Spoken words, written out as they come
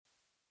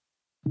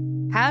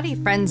Howdy,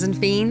 friends and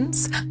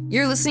fiends.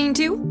 You're listening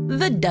to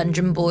The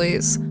Dungeon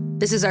Boys.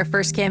 This is our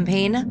first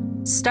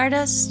campaign,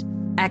 Stardust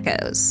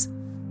Echoes.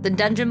 The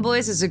Dungeon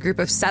Boys is a group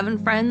of 7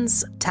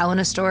 friends telling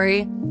a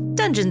story,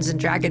 Dungeons and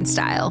Dragons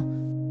style.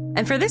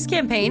 And for this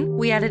campaign,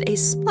 we added a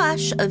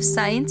splash of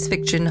science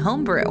fiction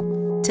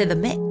homebrew to the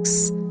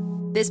mix.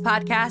 This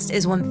podcast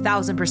is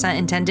 1000%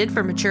 intended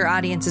for mature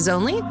audiences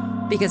only,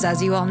 because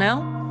as you all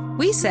know,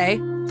 we say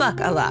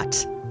fuck a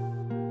lot.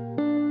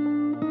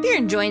 If you're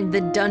enjoying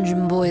the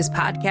Dungeon Boys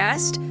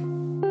podcast,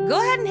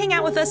 go ahead and hang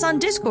out with us on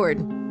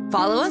Discord.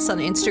 Follow us on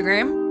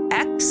Instagram,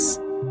 X.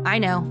 I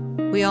know,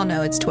 we all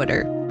know it's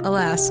Twitter.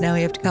 Alas, now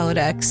we have to call it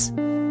X.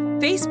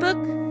 Facebook,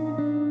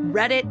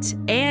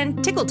 Reddit,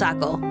 and Tickle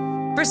Tackle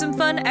for some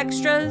fun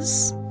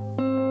extras.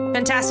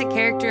 Fantastic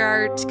character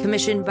art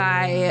commissioned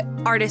by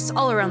artists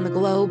all around the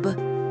globe.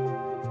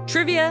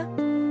 Trivia,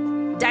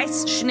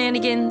 dice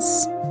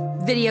shenanigans,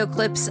 video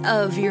clips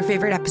of your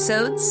favorite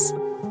episodes.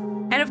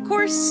 And of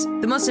course,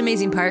 the most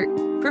amazing part,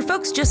 for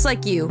folks just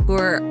like you who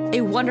are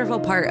a wonderful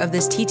part of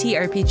this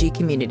TTRPG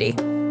community.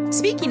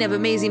 Speaking of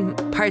amazing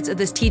parts of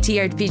this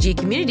TTRPG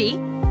community,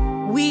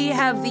 we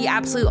have the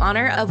absolute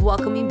honor of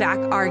welcoming back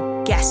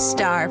our guest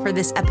star for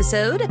this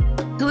episode,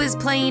 who is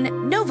playing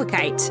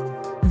Novakite,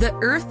 the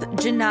Earth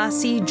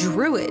Genasi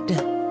Druid.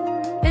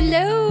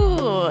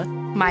 Hello,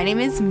 my name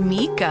is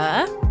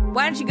Mika.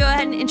 Why don't you go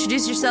ahead and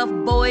introduce yourself,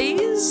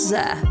 boys?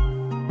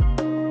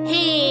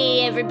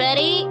 Hey,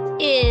 everybody.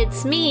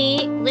 It's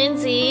me,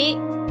 Lindsay,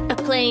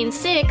 playing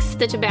Six,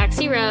 the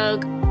Tabaxi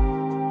Rogue.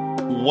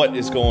 What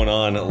is going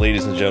on,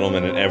 ladies and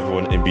gentlemen, and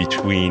everyone in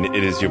between?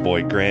 It is your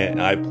boy Grant,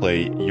 and I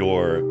play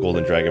your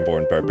Golden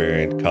Dragonborn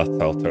Barbarian,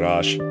 Kathal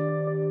Tarash.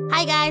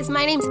 Hi guys,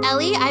 my name's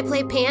Ellie. I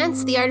play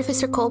Pants, the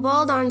Artificer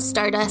Kobold on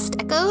Stardust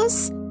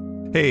Echoes.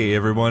 Hey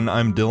everyone,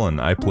 I'm Dylan.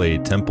 I play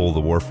Temple,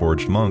 the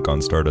Warforged Monk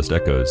on Stardust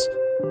Echoes.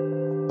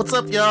 What's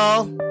up,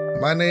 y'all?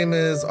 My name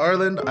is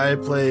Arland. I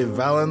play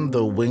Valen,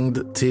 the Winged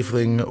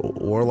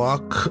Tiefling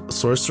Warlock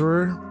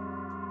Sorcerer,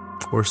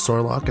 or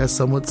Sorlock, as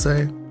some would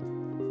say.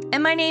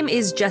 And my name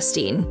is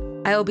Justine.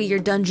 I will be your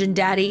dungeon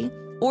daddy,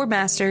 or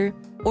master,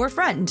 or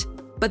friend,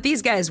 but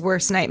these guys'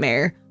 worst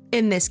nightmare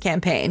in this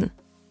campaign.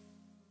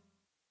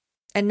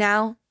 And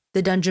now,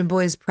 the Dungeon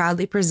Boys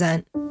proudly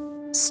present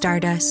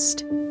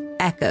Stardust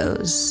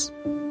Echoes.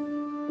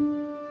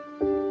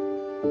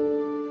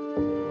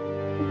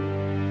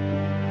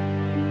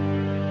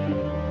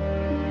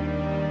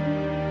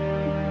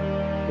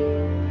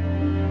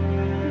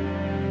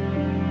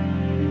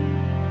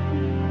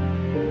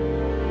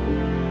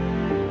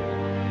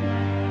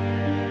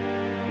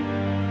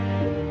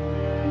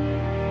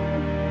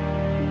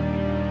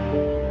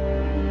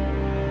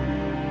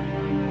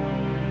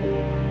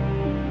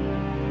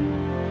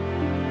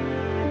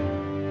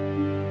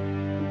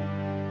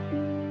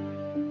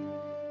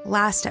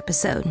 Last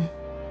episode,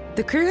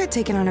 the crew had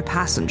taken on a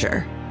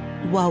passenger,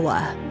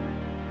 Wawa,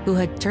 who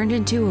had turned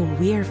into a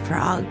weir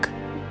frog.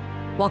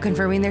 While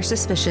confirming their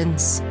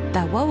suspicions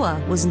that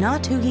Wawa was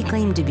not who he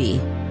claimed to be,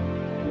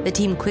 the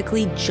team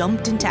quickly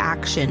jumped into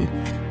action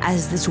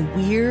as this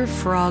weir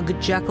frog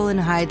Jekyll and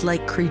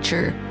Hyde-like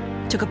creature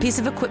took a piece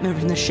of equipment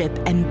from the ship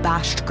and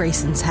bashed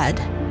Grayson's head,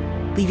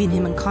 leaving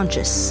him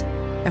unconscious,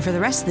 and for the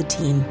rest of the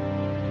team,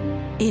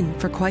 in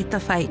for quite the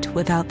fight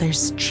without their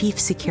chief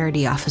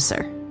security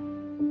officer.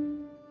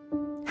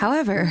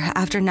 However,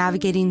 after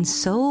navigating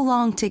so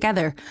long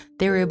together,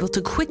 they were able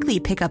to quickly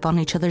pick up on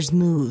each other's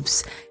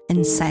moves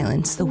and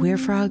silence the weir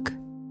frog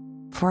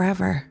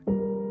forever.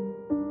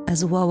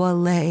 As Wawa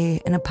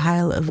lay in a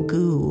pile of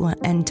goo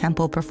and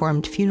Temple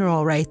performed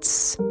funeral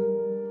rites,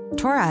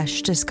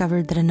 Torash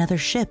discovered that another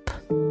ship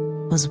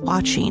was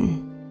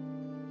watching.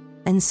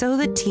 And so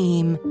the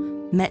team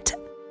met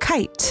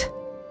Kite,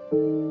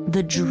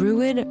 the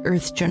Druid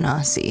Earth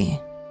Genasi.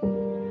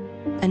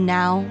 And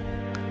now,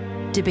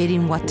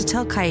 debating what to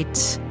tell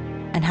Kite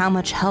and how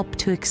much help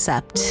to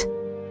accept,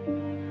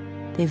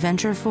 they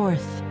venture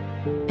forth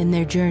in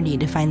their journey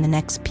to find the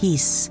next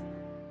piece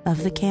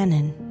of the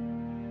canon.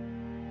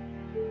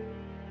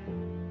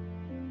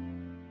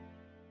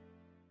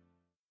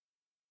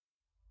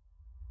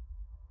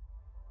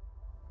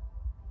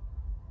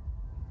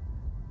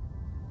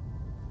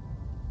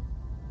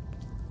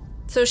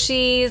 So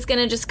she's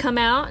gonna just come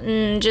out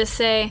and just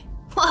say,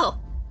 "Whoa,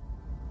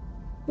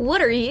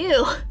 what are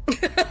you?"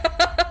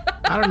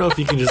 I don't know if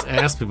you can just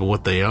ask people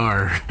what they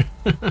are.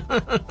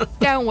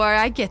 Don't worry,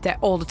 I get that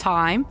all the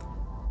time.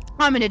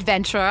 I'm an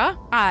adventurer.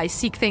 I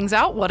seek things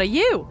out. What are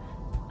you?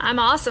 I'm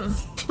awesome.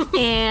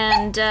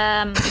 And,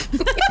 gonna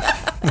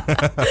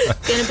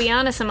be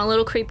honest, I'm a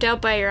little creeped out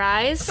by your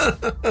eyes.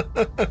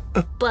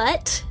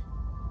 But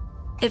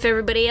if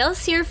everybody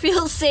else here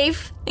feels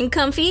safe and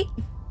comfy,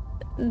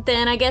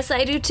 then I guess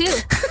I do too.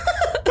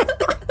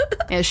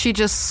 Yeah, she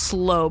just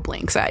slow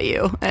blinks at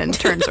you and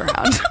turns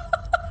around.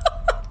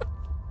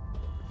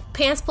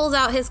 Pants pulls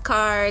out his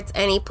cards,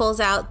 and he pulls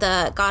out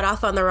the got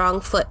off on the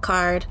wrong foot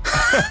card.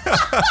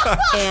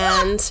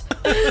 And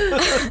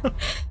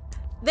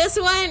this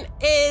one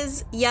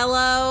is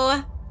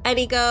yellow, and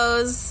he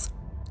goes,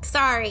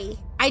 sorry.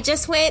 I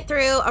just went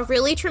through a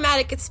really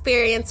traumatic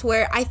experience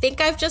where I think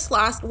I've just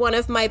lost one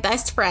of my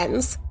best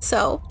friends.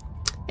 So,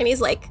 and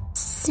he's like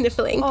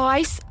sniffling.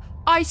 Oh,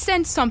 I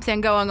sense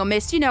something going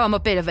amiss. You know I'm a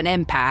bit of an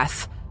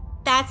empath.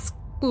 That's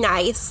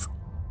nice.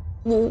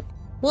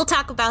 We'll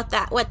talk about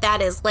that, what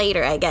that is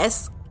later, I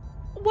guess.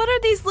 What are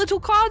these little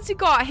cards you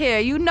got here?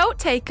 You note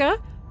taker?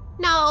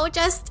 No,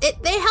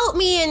 they help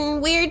me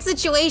in weird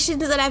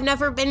situations that I've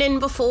never been in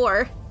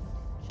before.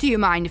 Do you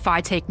mind if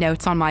I take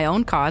notes on my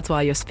own cards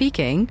while you're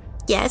speaking?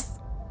 Yes,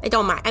 I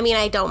don't mind.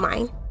 I don't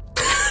mind.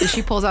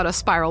 She pulls out a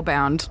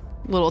spiral-bound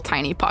little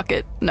tiny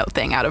pocket note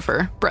thing out of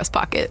her breast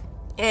pocket.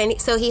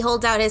 And so he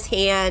holds out his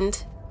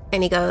hand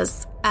and he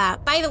goes,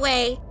 by the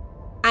way,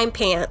 I'm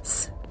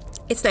Pants.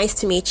 It's nice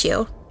to meet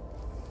you.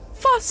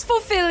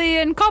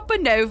 Phosphophilian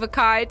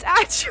Coppernovakite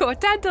at your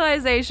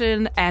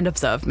tantalization and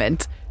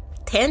observement.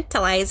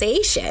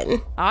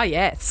 Tantalization? Ah,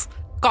 yes.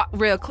 Got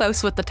real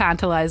close with the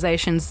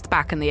tantalizations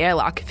back in the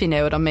airlock, if you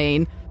know what I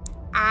mean.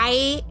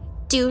 I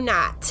do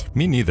not.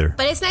 Me neither.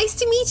 But it's nice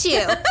to meet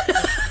you.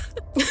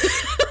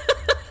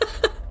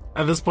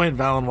 At this point,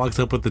 Valen walks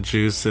up with the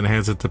juice and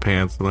hands it to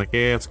Pants. I'm like,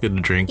 yeah, it's good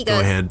to drink. Go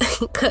ahead.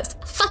 He goes,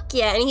 fuck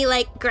yeah. And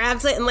he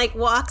grabs it and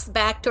walks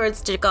back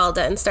towards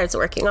Jagalda and starts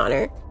working on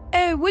her.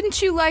 Oh,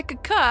 wouldn't you like a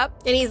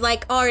cup? And he's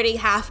already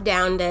half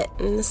downed it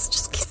and it's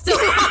just still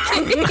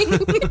walking.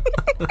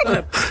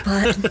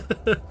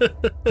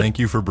 Thank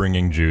you for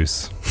bringing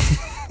juice.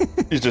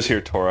 You just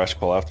hear Torash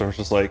call after him,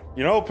 just like,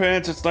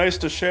 Pants, it's nice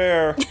to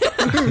share.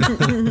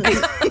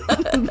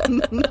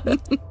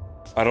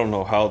 I don't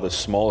know how the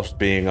smallest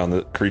being on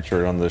the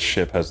creature on this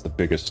ship has the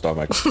biggest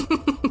stomach.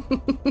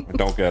 I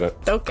don't get it.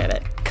 Don't get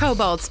it.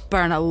 Kobolds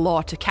burn a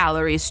lot of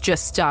calories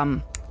just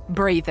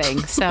breathing,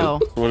 so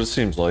That's what it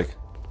seems like.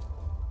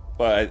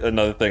 But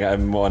another thing I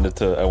wanted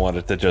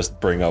to just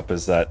bring up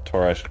is that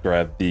Torash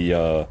grabbed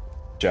the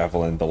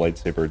javelin, the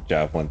lightsaber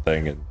javelin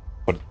thing, and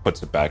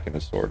puts it back in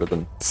his sword, and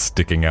then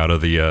sticking out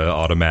of the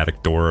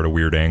automatic door at a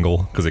weird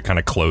angle because it kind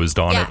of closed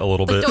on it a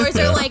little bit. The doors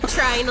are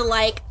trying to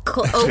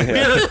open.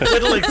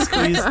 It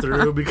squeeze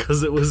through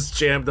because it was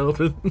jammed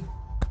open.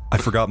 I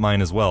forgot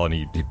mine as well, and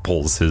he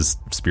pulls his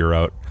spear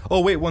out.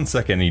 Oh, wait 1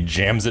 second. He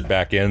jams it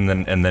back in,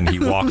 and then he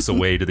walks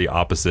away to the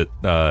opposite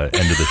end of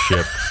the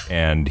ship,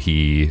 and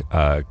he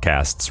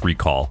casts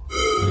Recall.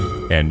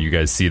 And you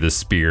guys see the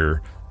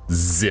spear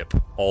zip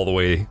all the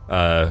way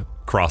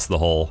across the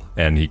hull,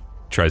 and he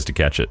tries to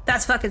catch it.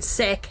 That's fucking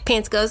sick.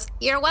 Pants goes,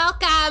 "You're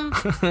welcome."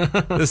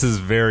 This is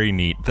very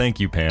neat. Thank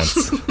you,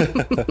 Pants.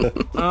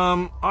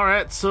 All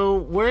right, so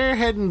we're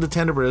heading to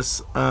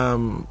Tenebris.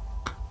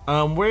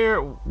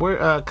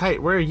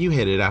 Kite, where are you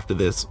headed after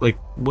this?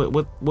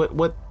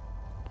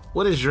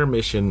 What is your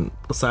mission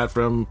aside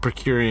from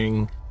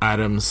procuring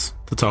items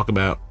to talk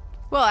about?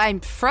 Well,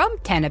 I'm from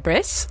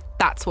Tenebris.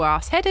 That's where I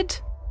was headed.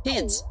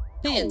 Pants.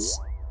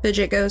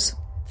 Fidget goes.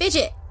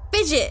 Fidget.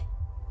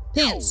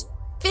 Pants.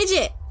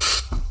 Fidget.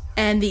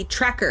 And the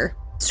tracker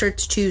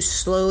starts to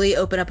slowly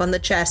open up on the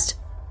chest.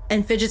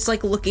 And Fidget's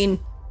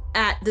looking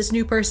at this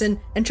new person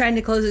and trying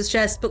to close his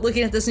chest, but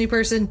looking at this new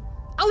person.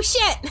 Oh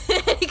shit!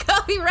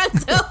 He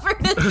runs over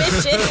to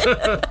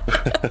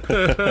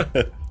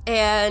Fidget.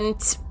 And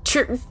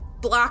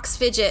blocks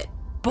Fidget.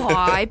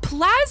 By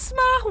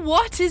plasma?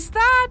 What is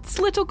that,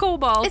 little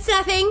kobold? It's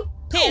nothing.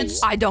 Pants.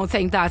 I don't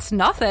think that's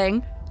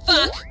nothing.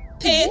 Fuck.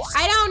 Pants.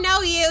 I don't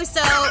know you,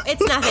 so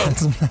it's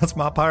nothing. That's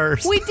my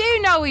purse. We do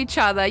know each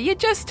other. You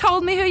just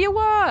told me who you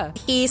were.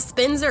 He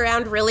spins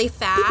around really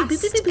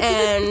fast,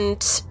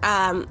 and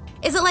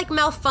is it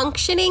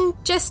malfunctioning,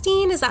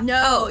 Justine? Is that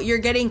No, you're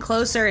getting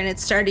closer, and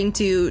it's starting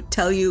to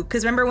tell you.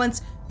 Because remember,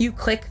 once you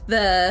click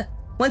the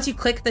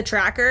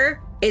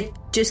tracker, it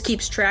just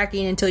keeps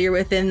tracking until you're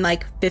within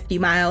 50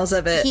 miles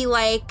of it. He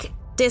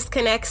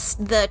disconnects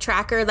the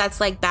tracker that's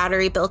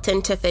battery built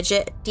into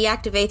Fidget,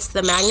 deactivates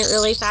the magnet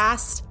really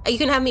fast. You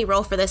can have me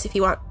roll for this if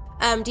you want.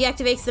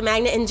 Deactivates the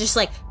magnet and just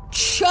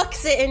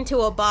chucks it into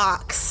a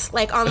box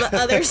on the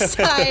other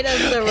side of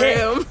the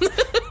room.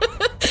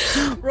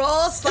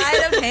 Roll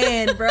sleight of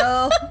hand,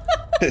 bro.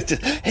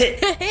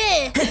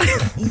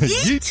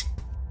 Yeet.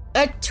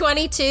 A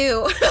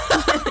 22.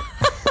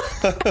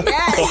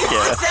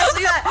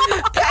 Successfully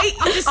Kite,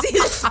 you just see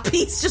this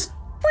piece just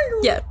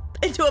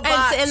into a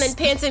box. And then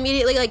Pants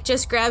immediately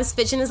just grabs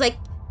Fidget and is like,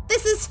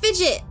 "This is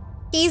Fidget.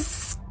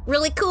 He's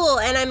really cool,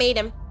 and I made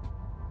him."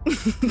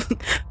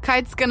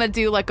 Kite's gonna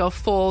do a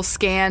full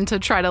scan to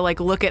try to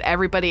look at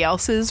everybody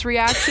else's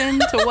reaction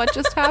to what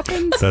just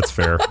happened. That's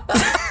fair.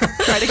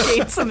 Try to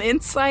gain some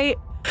insight.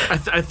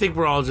 I think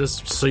we're all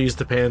just so used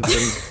to Pants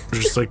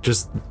and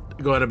just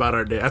going about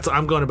our day.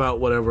 I'm going about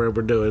whatever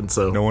we're doing.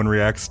 So no one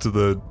reacts to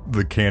the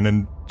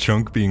cannon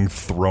chunk being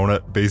thrown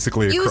at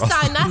basically you across. You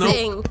saw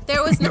nothing. Nope.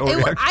 There was no.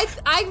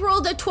 I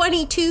rolled a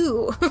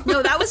 22.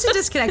 No, that was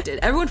disconnected.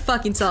 Everyone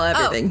fucking saw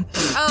everything.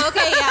 Oh,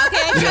 okay, yeah, okay.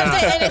 I shoved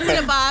it and it's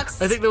in a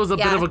box. I think there was a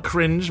bit of a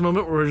cringe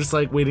moment where we're just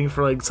waiting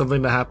for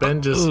something to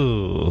happen. Just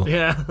Ooh.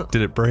 Yeah.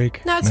 Did it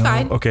break? No, it's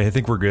fine. Okay, I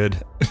think we're good.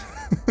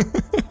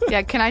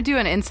 Yeah, can I do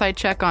an insight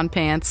check on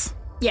Pants?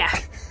 Yeah.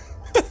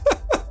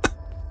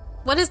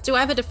 Do I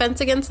have a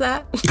defense against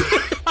that?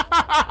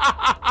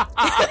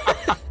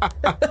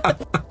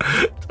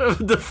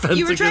 Defense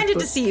You were trying to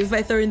against deceive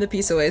by throwing the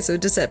piece away, so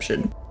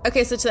deception.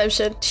 Okay, so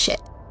deception. Shit.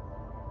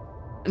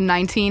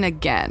 19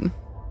 again.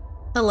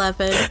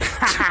 11.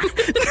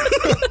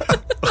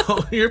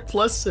 Oh, you're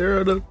plus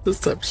 0 to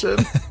deception.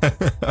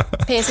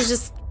 Pants is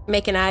just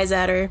making eyes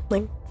at her.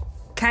 Like,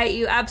 Kite,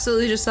 you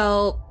absolutely just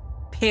saw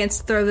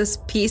Pants throw this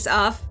piece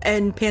off,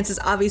 and Pants is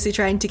obviously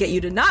trying to get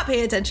you to not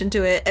pay attention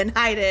to it and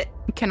hide it.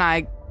 Can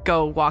I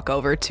go walk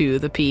over to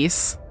the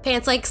piece?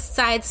 Pants like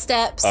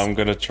sidesteps. I'm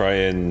gonna try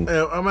and.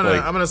 I'm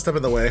gonna step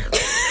in the way.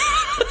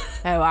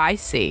 Oh, I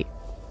see.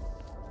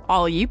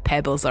 All you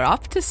pebbles are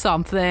up to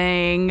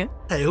something.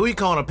 Hey, who are you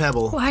calling a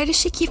pebble? Why does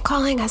she keep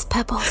calling us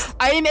pebbles?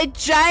 I am a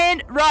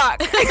giant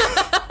rock.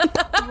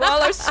 You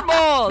all are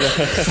small.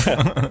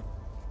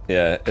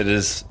 Yeah, it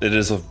is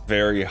a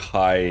very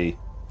high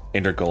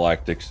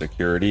intergalactic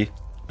security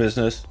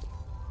business.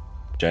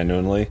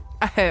 Genuinely.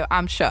 Oh,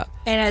 I'm sure.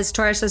 And as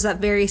Torres says that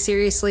very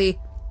seriously,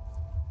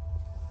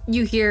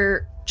 you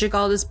hear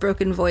Jagalda's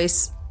broken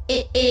voice.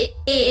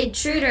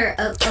 Intruder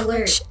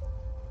alert.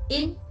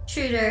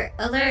 Intruder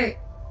alert.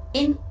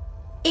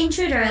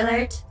 Intruder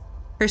alert.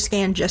 Her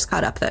scan just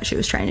caught up that she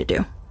was trying to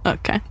do.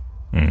 Okay.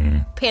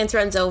 Pants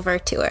runs over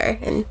to her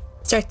and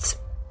starts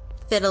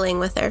fiddling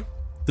with her.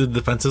 Did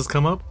the fences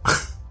come up?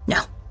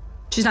 No.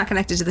 She's not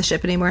connected to the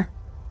ship anymore.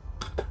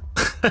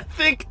 I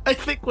think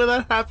when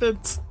that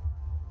happens,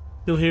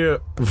 you'll hear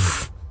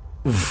oof,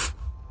 oof,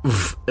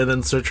 oof, and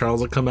then Sir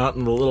Charles will come out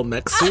in the little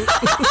mech suit.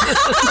 Because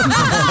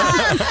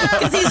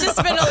he's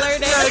just been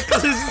alerted.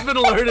 Because he's just been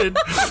alerted.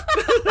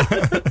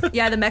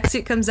 Yeah, the mech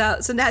suit comes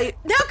out, so now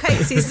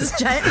Kite sees this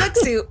giant mech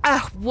suit.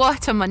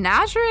 What a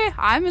menagerie.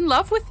 I'm in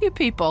love with you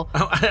people.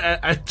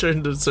 I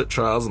turned to Sir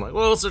Charles and I'm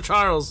like, whoa, Sir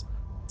Charles,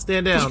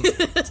 stand down.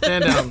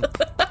 Stand down.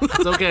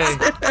 It's okay.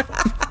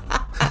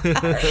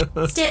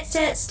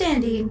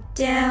 Standing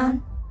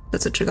down.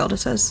 That's what Jagalda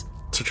says.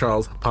 Sir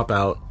Charles, pop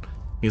out.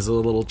 He's a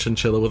little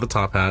chinchilla with a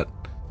top hat.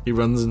 He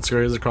runs and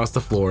scurries across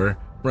the floor,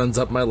 runs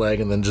up my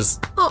leg, and then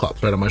just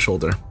plops right on my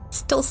shoulder.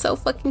 Still so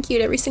fucking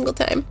cute every single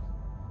time.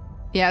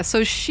 Yeah,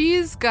 so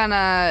she's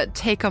gonna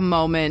take a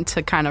moment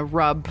to kind of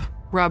rub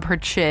her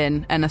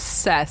chin and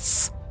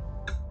assess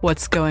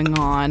what's going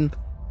on.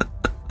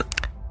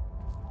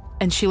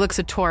 And she looks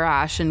at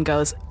Torash and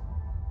goes,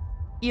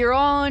 "You're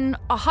on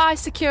a high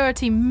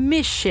security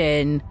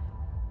mission,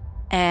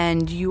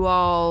 and you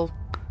all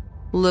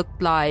look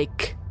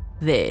like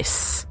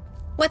this."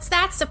 What's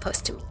that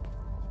supposed to mean?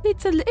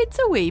 It's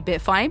a wee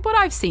bit funny, but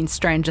I've seen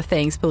stranger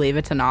things, believe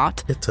it or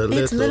not. It's a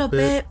little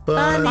bit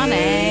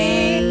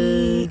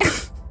Funny.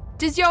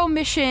 Does your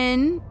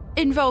mission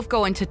involve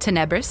going to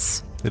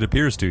Tenebris? It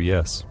appears to,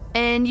 yes.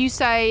 And you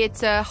say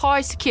it's a high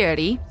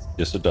security,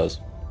 Yes, it does.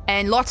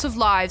 and lots of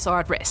lives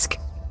are at risk.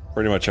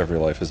 Pretty much every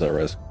life is at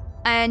risk.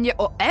 And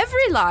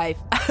every life.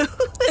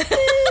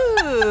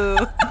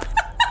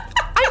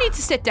 I need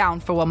to sit down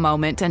for one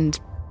moment and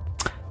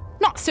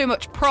not so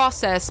much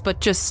process, but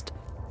just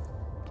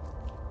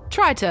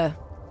try to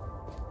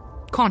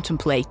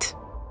contemplate.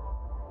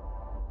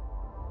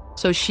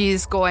 So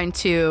she's going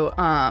to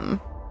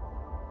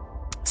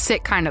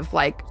sit kind of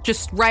like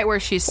just right where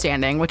she's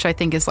standing, which I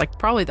think is like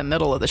probably the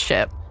middle of the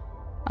ship.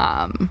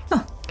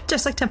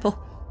 Just like Temple.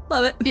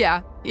 Love it.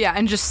 Yeah,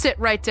 and just sit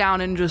right down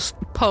and just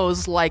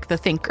pose like the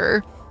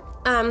thinker.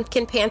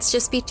 Can Pants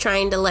just be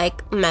trying to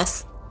like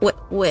mess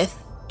with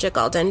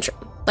Jagalda and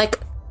like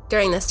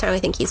during this time? I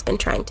think he's been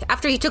trying to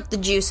after he took the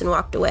juice and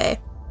walked away.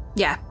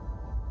 Yeah.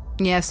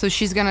 Yeah, so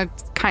she's gonna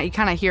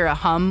kind of hear a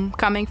hum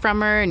coming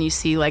from her, and you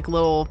see like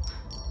little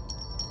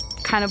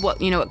kind of what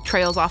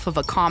trails off of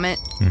a comet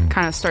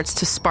kind of starts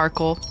to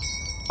sparkle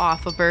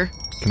off of her.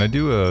 Can I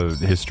do a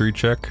history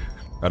check?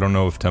 I don't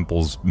know if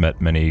Temple's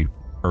met many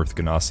Earth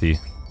Ganassi,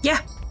 Yeah.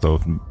 so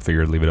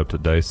figured leave it up to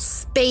dice.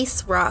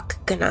 Space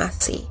Rock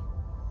Ganassi.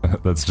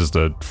 That's just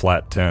a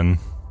flat 10.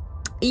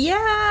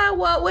 Yeah,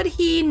 what would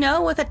he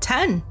know with a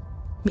 10?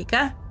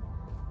 Mika?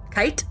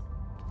 Kite?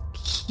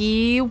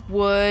 He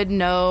would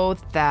know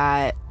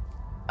that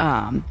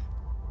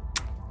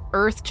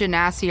Earth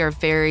Genasi are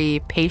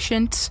very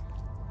patient,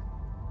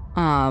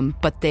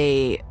 but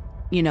they,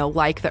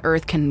 like the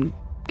Earth can,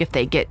 if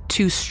they get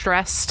too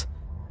stressed,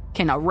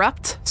 can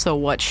erupt. So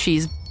what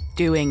she's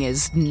doing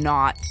is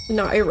not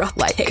erupting,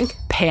 like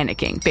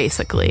panicking,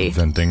 basically.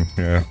 Venting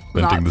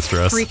Not the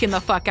stress. freaking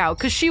the fuck out,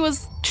 because she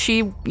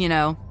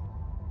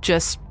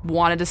just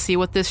wanted to see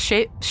what this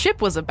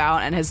ship was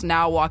about and has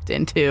now walked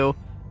into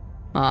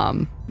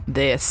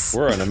this.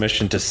 We're on a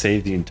mission to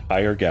save the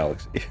entire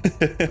galaxy.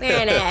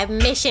 We're on a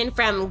mission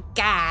from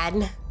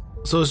God.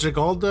 So is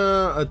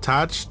Jagalda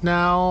attached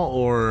now,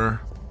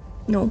 or?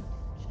 No.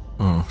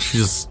 Oh,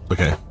 she's just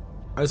okay.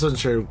 I just wasn't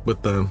sure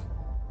with the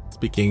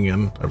speaking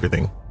and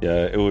everything.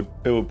 Yeah, it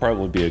would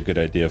probably be a good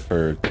idea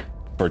for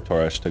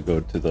Torash to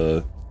go to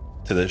the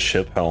to the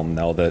ship helm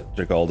now that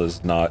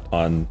Jagalda's not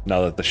on,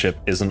 now that the ship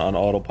isn't on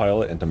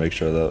autopilot, and to make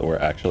sure that we're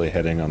actually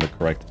heading on the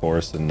correct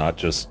course and not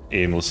just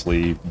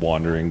aimlessly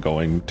wandering,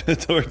 going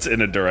towards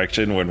in a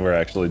direction when we're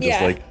actually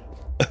just like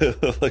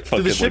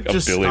fucking Did the ship like a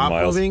just billion stop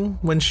miles. moving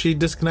when she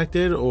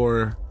disconnected,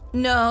 or?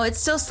 No, it's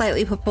still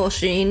slightly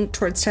propulsion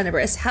towards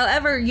Tenebris.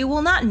 However, you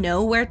will not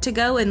know where to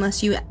go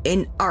unless you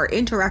are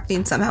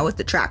interacting somehow with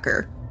the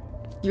tracker.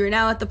 You're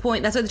now at the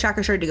point, that's why the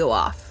tracker started to go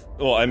off.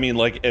 Well, I mean,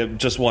 like, it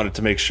just wanted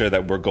to make sure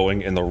that we're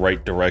going in the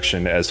right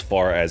direction as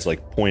far as,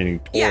 like, pointing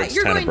towards Tenebris. Yeah,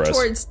 you're going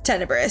towards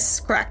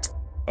Tenebris, correct.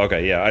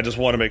 Okay, yeah, I just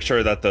want to make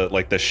sure that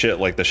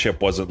the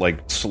ship wasn't, like,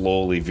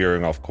 slowly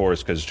veering off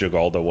course because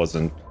Jagalda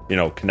wasn't,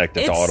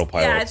 connected to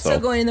autopilot. Yeah, it's still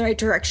going in the right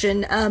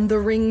direction. The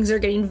rings are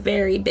getting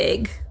very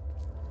big.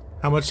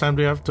 How much time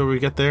do we have till we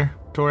get there,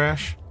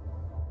 Torash?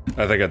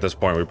 I think at this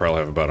point we probably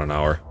have about an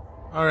hour.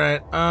 All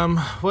right.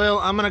 Well,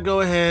 I'm gonna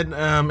go ahead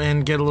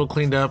and get a little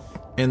cleaned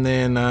up, and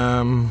then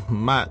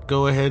might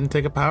go ahead and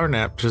take a power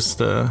nap. Just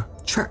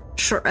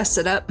short rest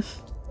it up.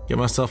 Get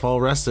myself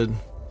all rested.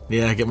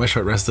 Yeah, get my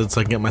short rested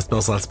so I can get my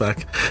spell slots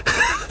back.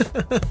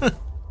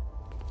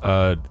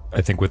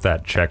 I think with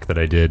that check that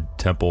I did,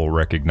 Temple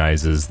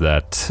recognizes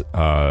that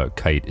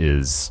Kite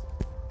is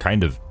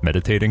kind of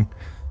meditating.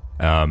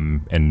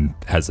 And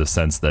has a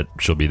sense that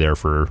she'll be there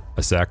for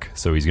a sec,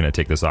 so he's going to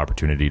take this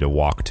opportunity to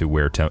walk to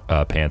where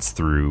Pants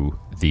threw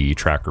the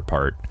tracker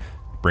part,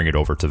 bring it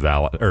over to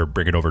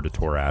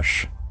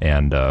Torash,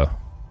 and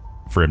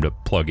for him to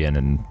plug in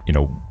and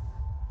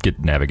get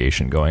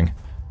navigation going.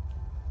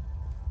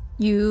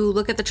 You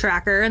look at the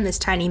tracker, and this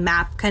tiny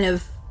map kind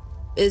of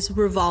is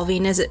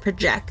revolving as it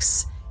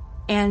projects,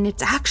 and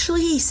it's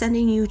actually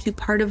sending you to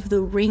part of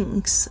the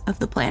rings of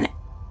the planet.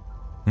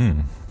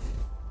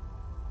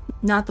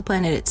 Not the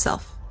planet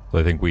itself. So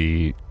I think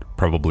we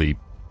probably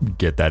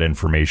get that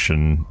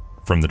information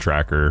from the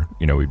tracker.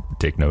 We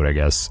take note, I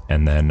guess,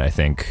 and then I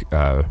think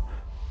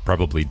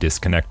probably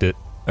disconnect it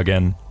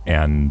again.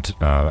 And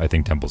I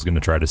think Temple's going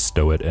to try to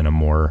stow it in a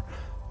more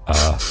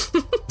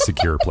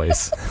secure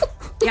place.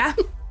 Yeah.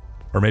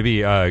 Or maybe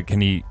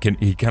he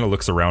kind of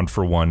looks around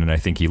for one, and I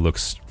think he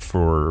looks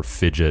for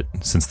Fidget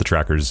since the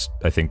tracker's,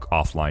 I think,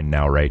 offline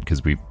now, right?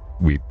 Because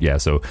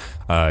so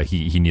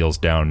he kneels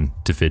down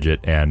to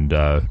Fidget and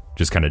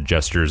just kind of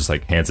gestures,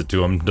 like hands it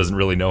to him. Doesn't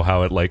really know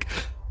how it like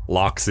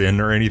locks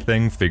in or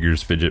anything.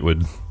 Figures Fidget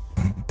would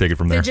take it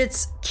from there.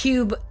 Fidget's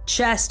cube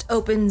chest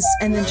opens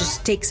and then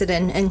just takes it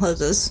in and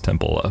closes.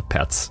 Temple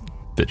pats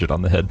Fidget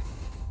on the head.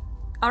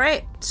 All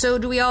right, so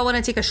do we all want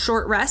to take a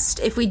short rest?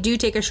 If we do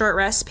take a short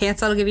rest,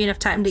 Pants, that'll give you enough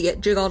time to get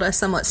Jagalda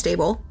somewhat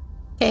stable.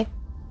 Okay.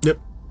 Yep.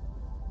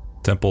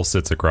 Temple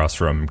sits across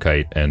from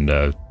Kite and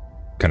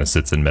kind of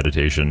sits in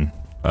meditation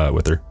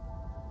with her.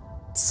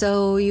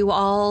 So you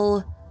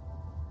all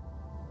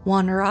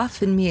wander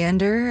off and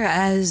meander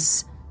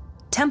as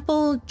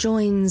Temple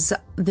joins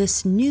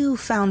this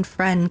newfound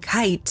friend,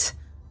 Kite,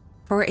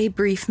 for a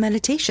brief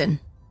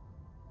meditation.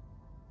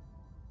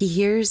 He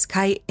hears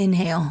Kite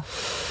inhale,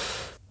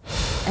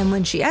 and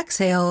when she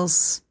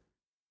exhales,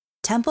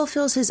 Temple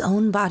feels his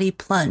own body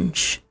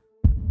plunge.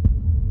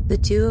 The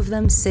two of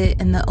them sit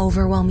in the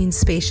overwhelming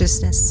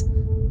spaciousness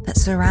that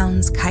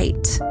surrounds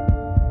Kite.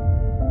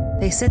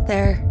 They sit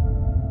there,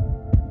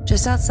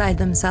 just outside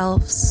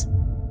themselves,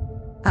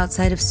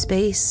 outside of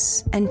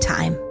space and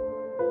time.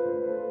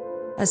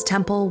 As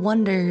Temple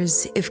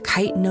wonders if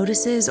Kite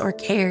notices or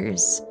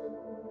cares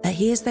that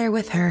he is there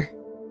with her,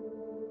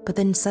 but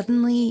then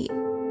suddenly,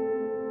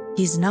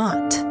 he's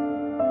not.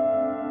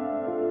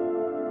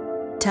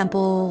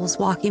 Temple's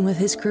walking with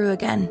his crew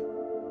again.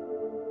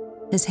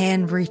 His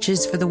hand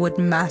reaches for the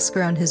wooden mask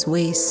around his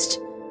waist,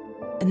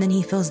 and then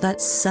he feels that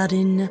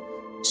sudden,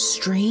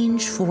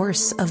 strange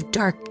force of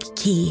dark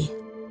ki.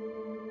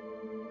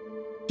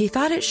 He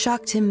thought it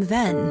shocked him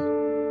then,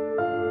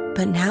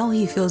 but now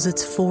he feels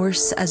its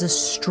force as a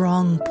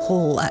strong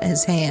pull at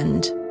his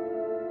hand.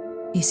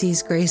 He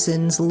sees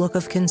Grayson's look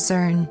of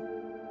concern.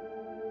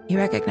 He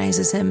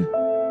recognizes him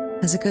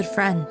as a good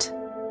friend.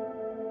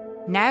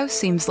 Now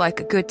seems like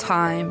a good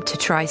time to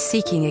try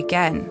seeking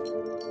again.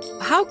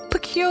 How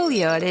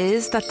peculiar it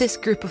is that this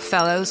group of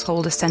fellows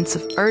hold a sense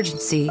of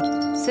urgency,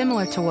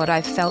 similar to what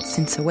I've felt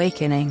since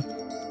awakening.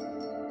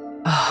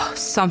 Oh,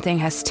 something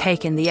has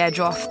taken the edge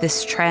off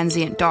this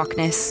transient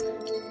darkness,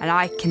 and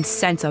I can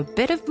sense a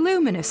bit of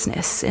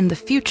luminousness in the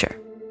future.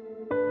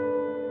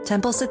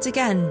 Temple sits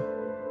again,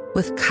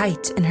 with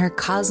Kite in her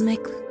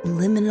cosmic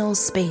liminal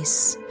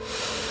space.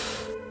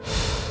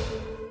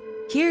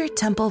 Here,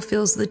 Temple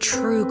feels the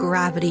true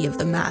gravity of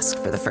the mask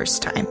for the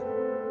first time.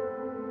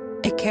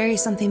 It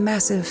carries something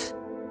massive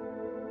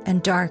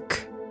and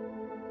dark,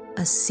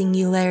 a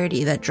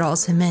singularity that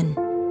draws him in.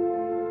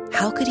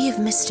 How could he have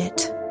missed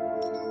it?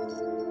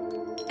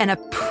 An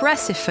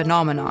oppressive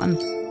phenomenon.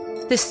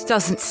 This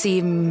doesn't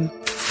seem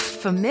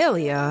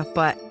familiar,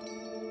 but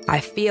I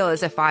feel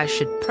as if I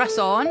should press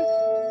on,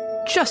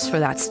 just for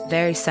that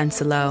very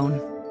sense alone.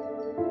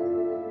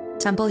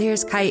 Temple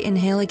hears Kite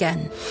inhale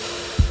again.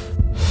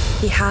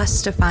 He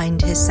has to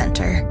find his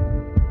center.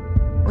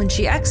 When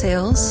she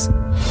exhales,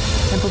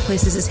 Temple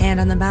places his hand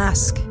on the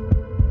mask,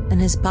 and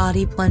his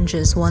body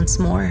plunges once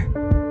more.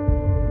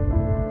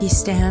 He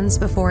stands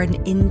before an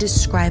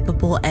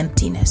indescribable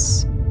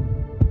emptiness.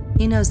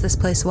 He knows this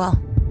place well.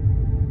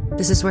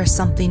 This is where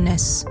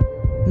somethingness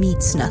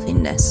meets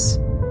nothingness.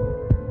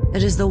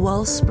 It is the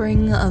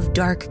wellspring of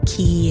dark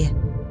ki,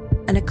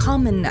 and a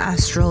common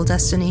astral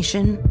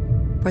destination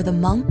for the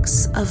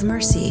monks of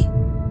mercy.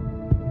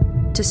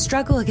 To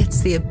struggle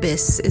against the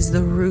abyss is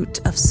the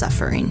root of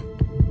suffering.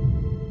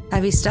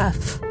 Heavy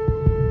stuff,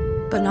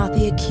 but not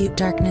the acute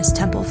darkness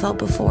Temple felt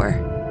before.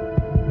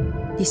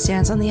 He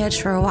stands on the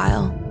edge for a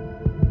while.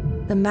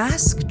 The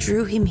mask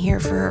drew him here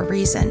for a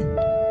reason.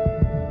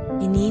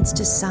 He needs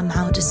to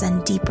somehow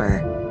descend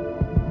deeper.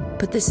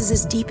 But this is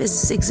as deep as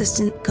his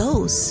existence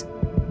goes.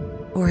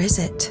 Or is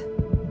it?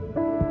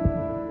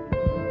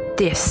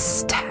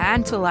 This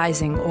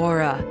tantalizing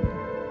aura.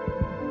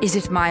 Is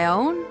it my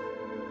own?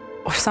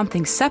 Or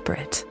something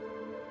separate?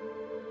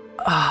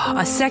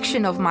 A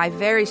section of my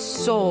very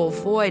soul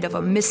void of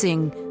a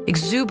missing,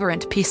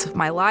 exuberant piece of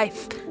my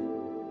life?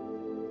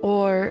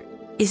 Or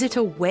is it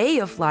a way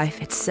of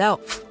life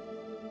itself?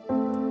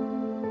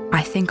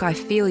 I think I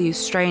feel you,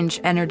 strange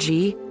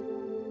energy.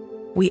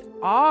 We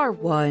are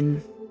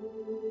one.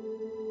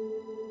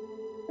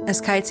 As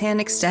Kite's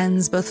hand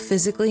extends, both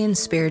physically and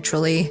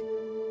spiritually,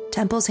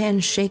 Temple's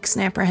hand shakes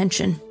in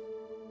apprehension.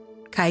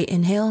 Kite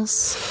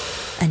inhales,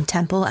 and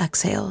Temple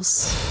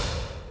exhales.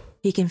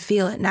 He can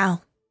feel it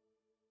now.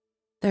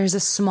 There's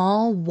a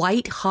small,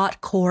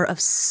 white-hot core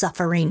of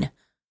suffering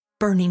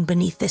burning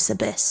beneath this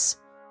abyss.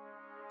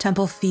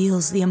 Temple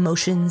feels the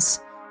emotions,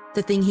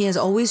 the thing he has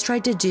always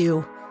tried to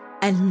do,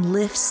 and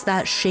lifts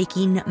that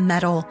shaking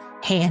metal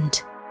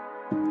hand.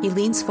 He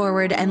leans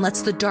forward and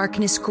lets the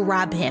darkness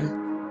grab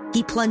him.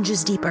 He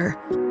plunges deeper.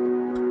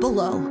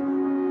 Below,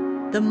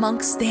 the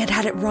monks, they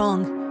had it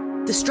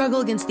wrong. The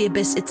struggle against the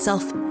abyss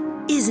itself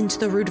isn't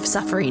the root of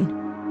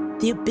suffering.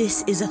 The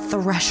abyss is a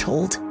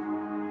threshold.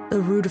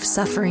 The root of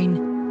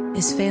suffering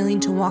is failing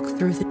to walk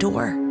through the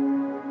door.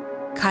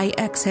 Kite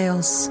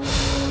exhales,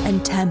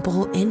 and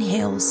Temple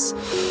inhales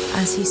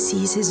as he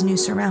sees his new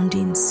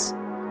surroundings.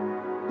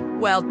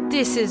 Well,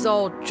 this is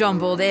all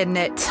jumbled, isn't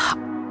it?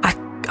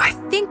 I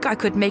think I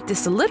could make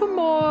this a little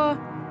more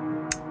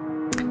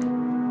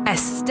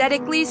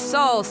aesthetically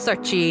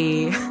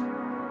soul-searchy.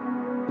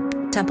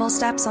 Temple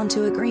steps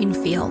onto a green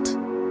field.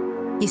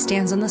 He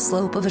stands on the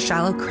slope of a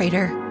shallow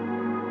crater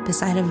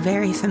beside a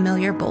very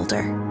familiar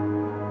boulder.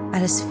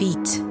 At his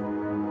feet,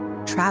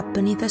 trapped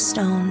beneath a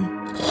stone,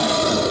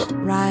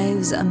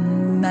 writhes a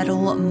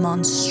metal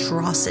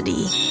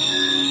monstrosity.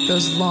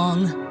 Those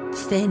long,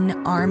 thin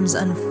arms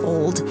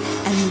unfold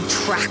and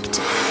retract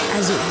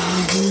as it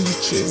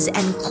reaches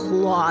and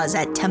claws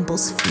at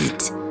Temple's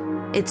feet.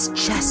 Its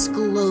chest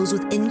glows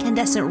with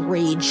incandescent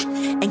rage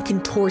and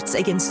contorts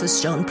against the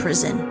stone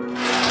prison.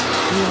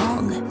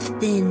 Long,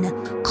 thin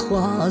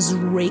claws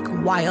rake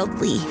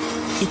wildly.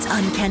 Its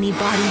uncanny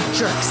body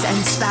jerks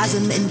and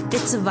spasms in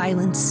fits of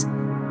violence.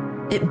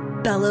 It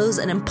bellows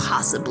an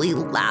impossibly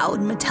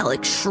loud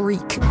metallic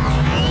shriek,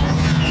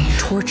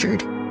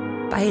 tortured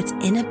by its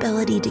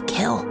inability to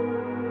kill.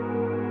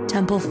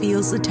 Temple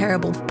feels the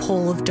terrible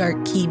pull of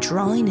dark ki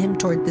drawing him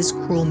toward this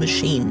cruel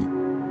machine.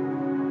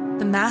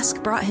 The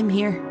mask brought him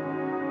here,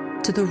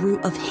 to the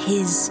root of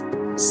his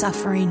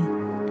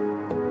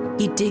suffering.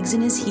 He digs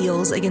in his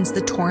heels against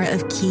the torrent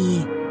of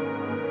ki,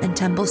 and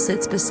Temple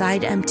sits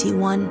beside Empty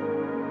One,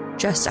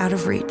 just out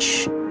of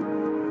reach.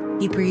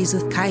 He breathes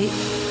with Kite,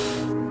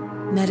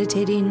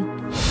 meditating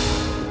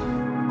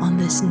on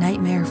this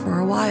nightmare for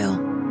a while.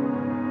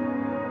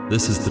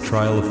 This is the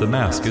trial of the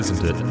mask,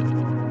 isn't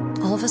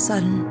it? All of a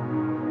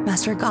sudden,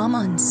 Master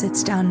Gammon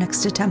sits down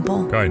next to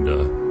Temple.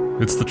 Kinda.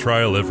 It's the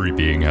trial every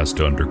being has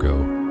to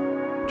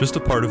undergo. Just a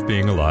part of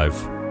being alive.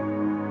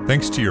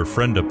 Thanks to your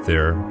friend up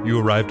there, you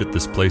arrived at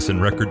this place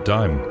in record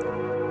time.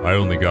 I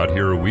only got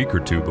here a week or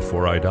two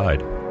before I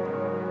died.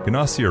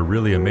 Ganassi are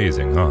really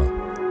amazing, huh?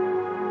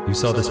 You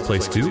saw this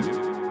place too?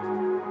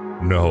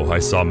 No, I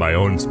saw my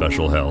own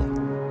special hell.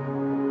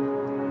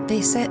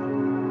 They sit.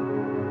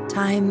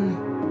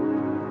 Time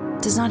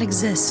does not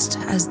exist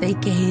as they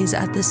gaze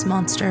at this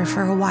monster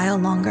for a while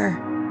longer.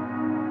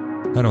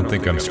 I don't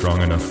think I'm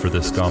strong enough for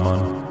this,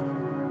 Gammon.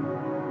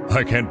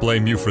 I can't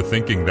blame you for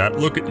thinking that.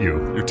 Look at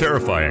you. You're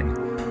terrifying.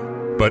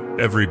 But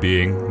every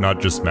being, not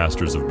just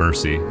Masters of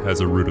Mercy,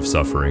 has a root of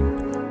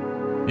suffering.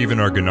 Even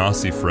our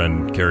Ganassi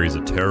friend carries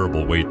a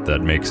terrible weight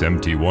that makes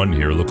Empty One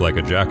here look like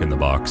a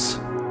jack-in-the-box.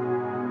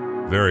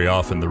 Very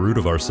often the root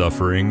of our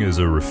suffering is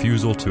a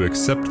refusal to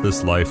accept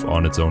this life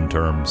on its own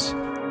terms.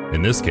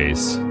 In this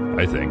case,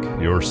 I think,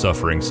 your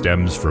suffering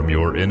stems from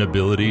your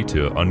inability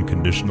to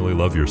unconditionally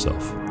love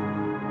yourself.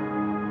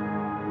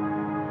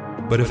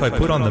 But if I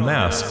put on the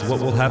mask, what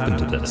will happen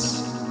to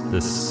this?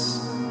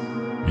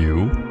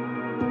 You?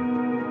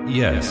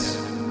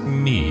 Yes,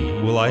 me.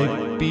 Will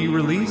I be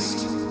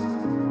released?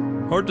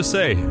 Hard to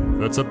say.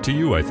 That's up to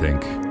you, I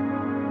think.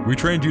 We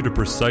trained you to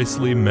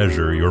precisely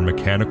measure your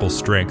mechanical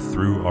strength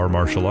through our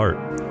martial art.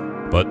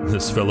 But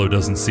this fellow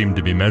doesn't seem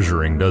to be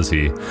measuring, does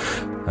he?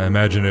 I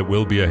imagine it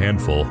will be a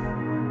handful.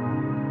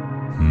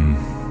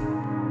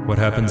 What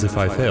happens if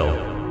I fail?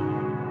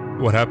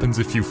 What happens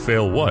if you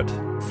fail what?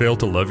 Fail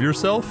to love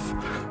yourself?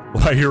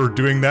 Why, you're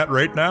doing that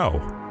right now.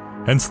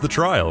 Hence the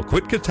trial.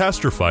 Quit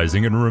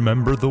catastrophizing and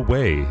remember the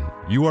way.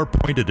 You are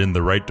pointed in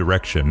the right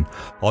direction.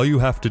 All you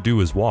have to do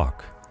is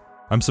walk.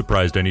 I'm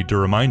surprised I need to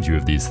remind you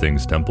of these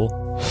things, Temple.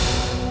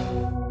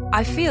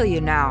 I feel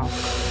you now.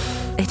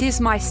 It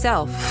is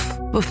myself,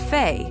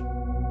 Buffet,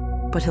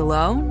 but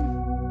alone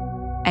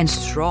and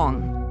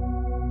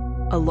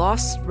strong. A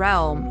lost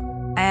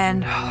realm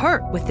and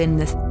hurt within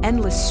this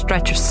endless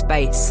stretch of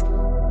space.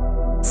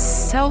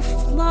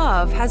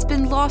 Self-love has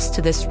been lost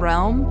to this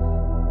realm,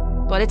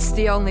 but it's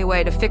the only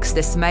way to fix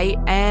this, mate,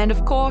 and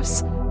of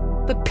course,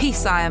 the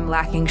peace I am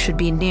lacking should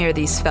be near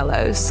these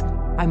fellows.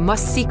 I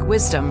must seek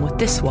wisdom with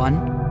this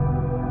one.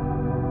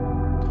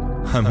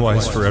 I'm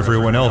wise for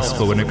everyone else,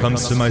 but when it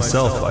comes to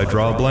myself, I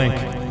draw a blank.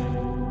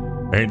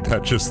 Ain't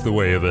that just the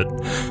way of it?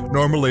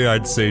 Normally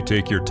I'd say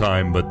take your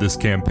time, but this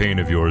campaign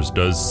of yours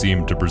does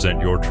seem to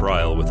present your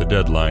trial with a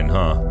deadline,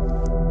 huh?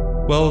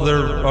 Well,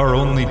 there are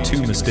only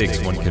 2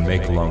 mistakes one can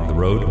make along the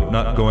road,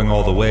 not going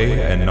all the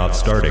way and not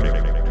starting.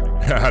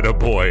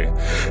 Attaboy.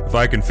 If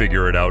I can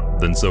figure it out,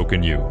 then so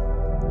can you.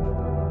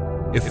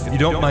 If you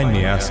don't mind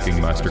me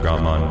asking, Master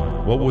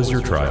Gaman, what was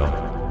your trial?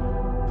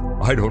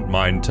 I don't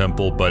mind,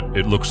 Temple, but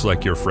it looks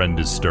like your friend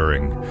is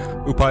stirring.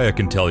 Upaya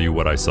can tell you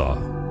what I saw.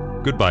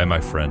 Goodbye, my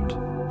friend.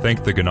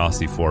 Thank the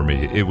Ganassi for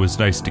me. It was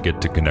nice to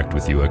get to connect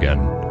with you again.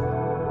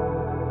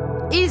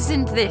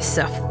 Isn't this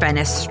a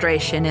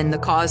fenestration in the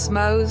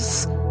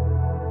cosmos?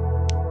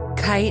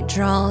 Kite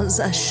draws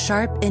a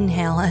sharp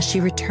inhale as she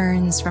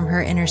returns from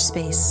her inner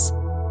space.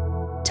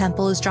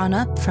 Temple is drawn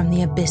up from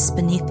the abyss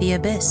beneath the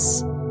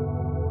abyss.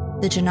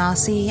 The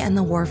Genasi and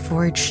the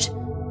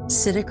Warforged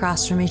sit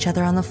across from each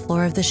other on the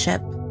floor of the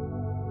ship.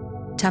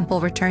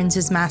 Temple returns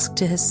his mask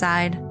to his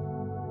side,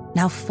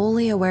 now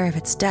fully aware of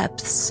its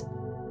depths,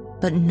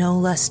 but no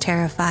less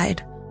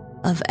terrified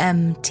of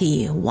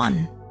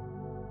MT1.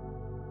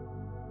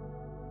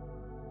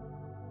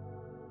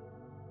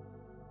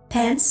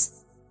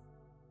 Pants?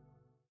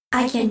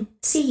 I can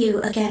see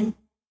you again.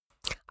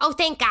 Oh,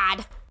 thank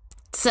God.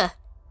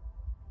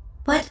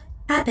 What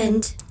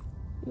happened?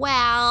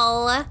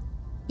 Well,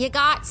 you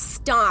got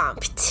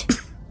stomped.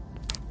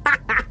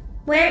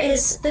 Where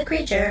is the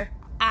creature?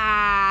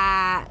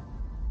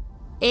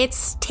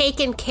 It's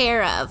taken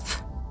care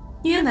of.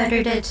 You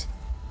murdered it.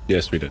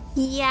 Yes, we did.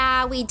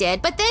 Yeah, we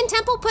did. But then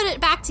Temple put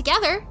it back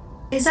together.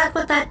 Is that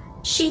what that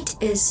sheet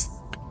is?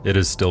 It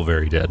is still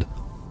very dead.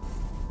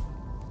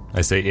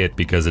 I say it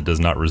because it does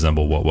not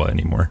resemble Wawa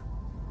anymore.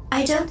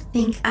 I don't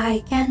think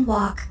I can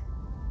walk.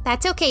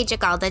 That's okay,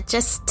 Jagalda.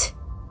 Just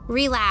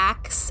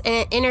relax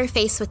and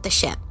interface with the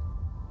ship.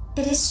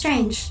 It is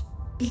strange,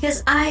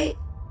 because I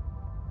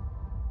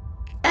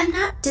am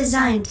not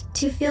designed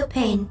to feel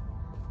pain.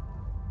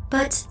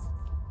 But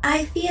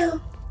I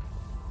feel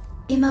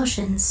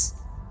emotions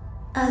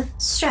of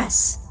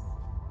stress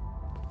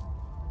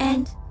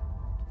and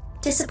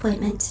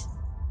disappointment.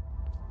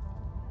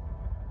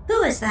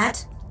 Who is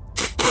that?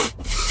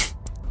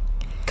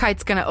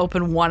 Kite's gonna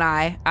open one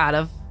eye out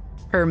of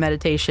her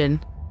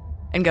meditation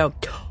and go,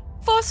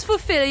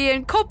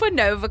 Phosphophilian Copper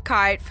Nova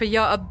Kite, for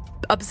your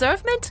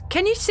observement.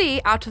 Can you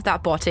see out of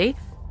that body?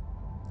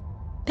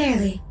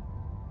 Barely.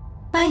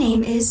 My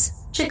name is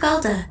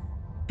Jagalda.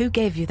 Who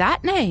gave you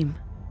that name?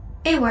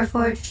 A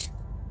Warforged.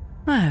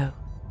 Oh.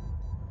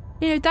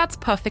 You know, that's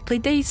perfectly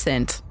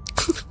decent.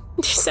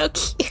 You're so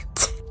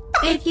cute.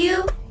 If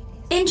you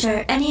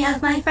injure any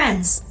of my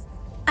friends,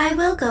 I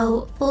will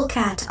go full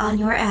cat on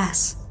your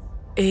ass.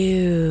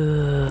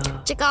 Ew.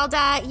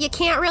 Jagalda, you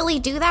can't really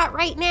do that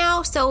right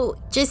now, so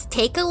just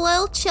take a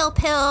little chill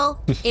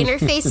pill,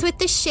 interface with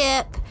the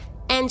ship,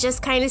 and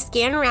just kind of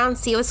scan around,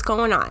 see what's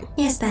going on.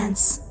 Yes,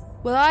 Spence.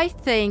 Well, I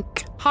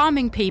think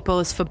harming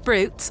people is for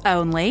brutes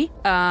only,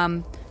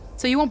 so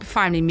you won't be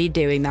finding me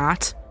doing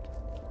that.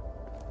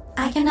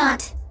 I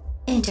cannot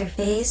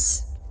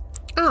interface.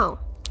 Oh.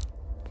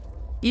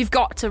 You've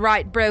got a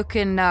right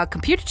broken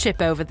computer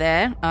chip over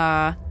there.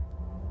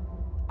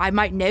 I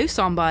might know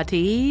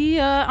somebody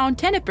on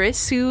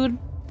Tenebris who'd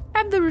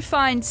have the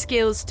refined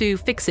skills to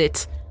fix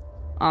it.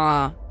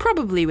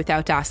 Probably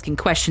without asking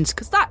questions,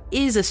 because that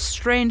is a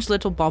strange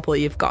little bauble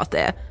you've got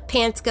there.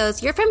 Pants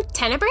goes, you're from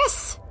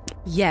Tenebris?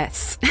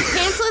 Yes.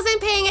 Pants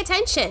wasn't paying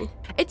attention.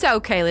 It's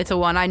okay, little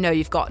one. I know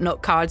you've got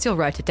note cards. You'll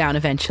write it down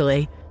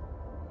eventually.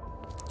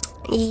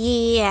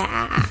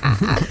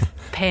 Yeah.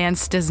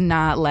 Pants does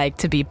not like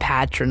to be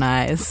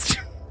patronized.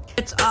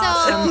 It's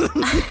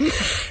awesome.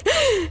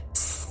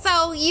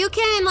 So you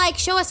can,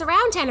 show us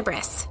around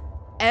Tenebris.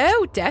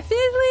 Oh,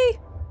 definitely.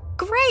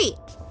 Great.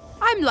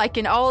 I'm like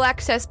an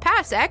all-access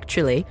pass,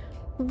 actually.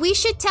 We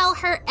should tell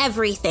her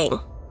everything.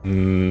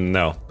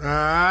 No.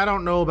 I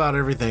don't know about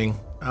everything.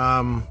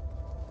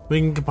 We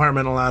can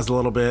compartmentalize a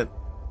little bit.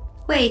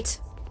 Wait.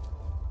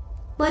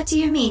 What do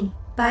you mean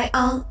by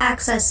all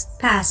access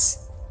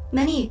pass?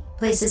 Many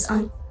places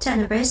on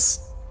Tenebris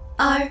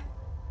are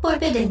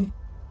forbidden.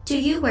 Do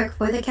you work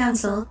for the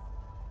council?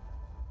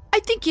 I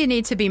think you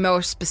need to be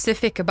more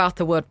specific about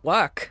the word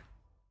work.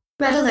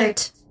 Red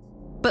alert.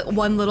 But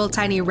one little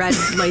tiny red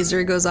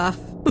laser goes off.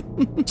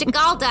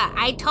 Chigalda,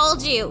 I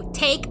told you,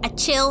 take a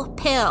chill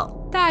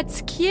pill.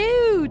 That's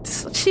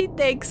cute. She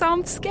thinks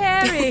I'm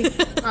scary.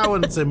 I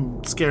wouldn't say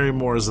scary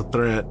more as a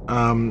threat.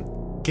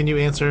 Can you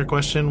answer a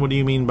question? What do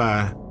you mean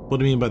by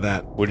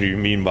that? What do you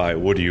mean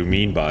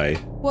by?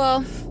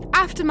 Well,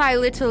 after my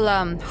little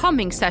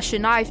humming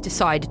session, I've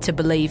decided to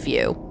believe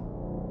you.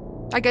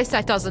 I guess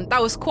that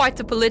was quite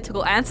a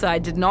political answer. I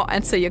did not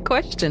answer your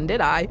question, did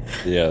I?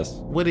 Yes.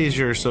 What is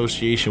your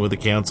association with the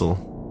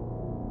council?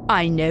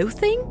 I know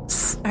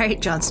things. All right,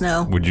 Jon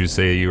Snow. Would you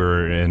say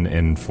you're an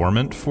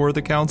informant for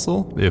the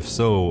council? If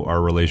so,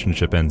 our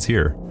relationship ends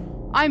here.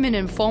 I'm an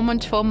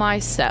informant for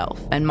myself,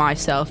 and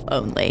myself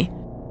only.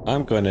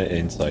 I'm going to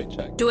insight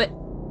check. Do it.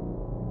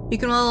 You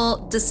can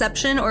roll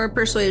deception or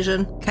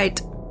persuasion.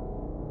 Kite.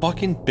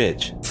 Fucking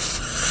bitch.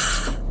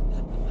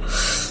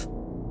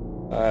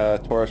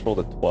 Taurus rolled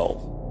a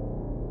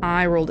 12.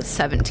 I rolled a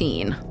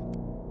 17.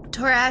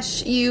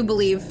 Torash, you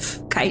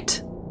believe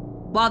Kite.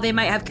 While they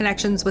might have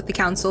connections with the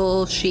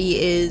council, she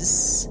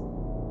is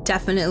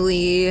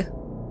definitely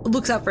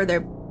looks out for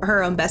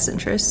her own best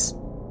interests.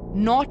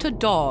 Not a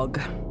dog.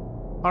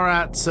 All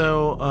right,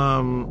 so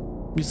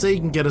you say you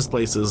can get us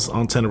places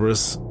on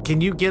Tenebrous.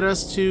 Can you get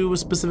us to a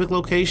specific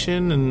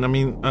location? And I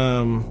mean,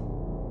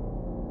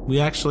 we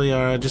actually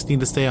just need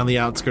to stay on the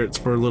outskirts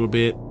for a little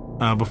bit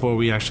before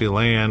we actually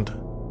land.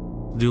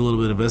 Do a little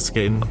bit of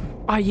investigating.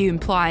 Are you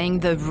implying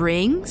the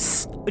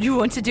rings? Do you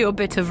want to do a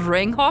bit of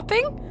ring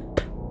hopping?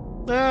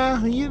 It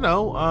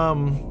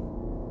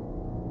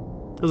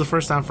was the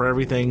first time for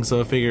everything, so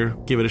I figure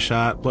give it a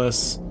shot.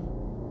 Plus,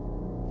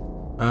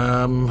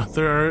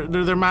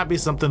 there might be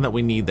something that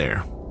we need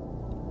there.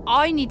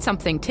 I need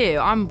something too.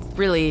 I'm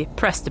really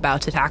pressed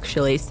about it,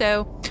 actually.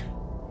 So,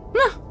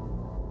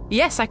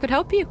 yes, I could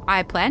help you.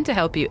 I plan to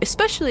help you,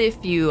 especially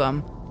if you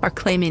are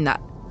claiming that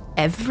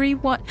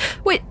everyone.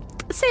 Wait,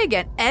 say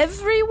again.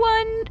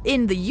 Everyone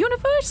in the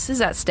universe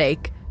is at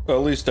stake. Well,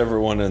 at least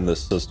everyone in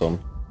this system.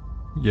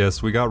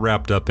 Yes, we got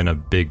wrapped up in a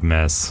big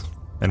mess,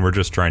 and we're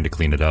just trying to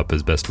clean it up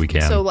as best we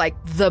can. So, like,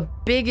 the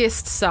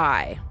biggest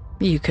sigh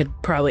you could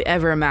probably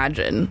ever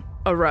imagine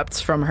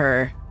erupts from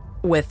her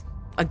with,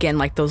 again,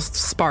 like those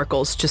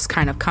sparkles just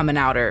kind of coming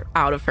out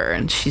of her,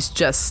 and she's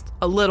just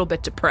a little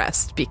bit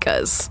depressed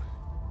because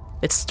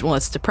it's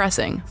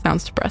depressing.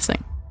 Sounds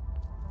depressing.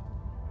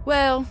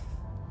 Well,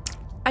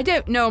 I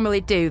don't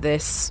normally do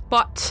this,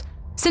 but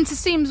since it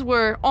seems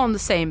we're on the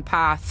same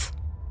path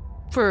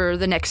for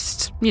the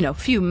next,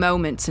 few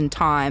moments in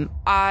time,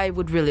 I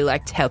would really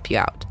like to help you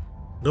out.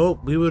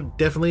 Nope, we would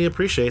definitely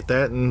appreciate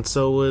that, and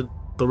so would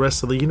the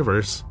rest of the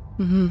universe.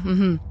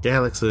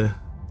 Galaxy.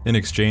 In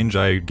exchange,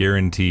 I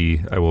guarantee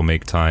I will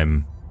make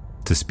time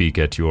to speak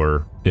at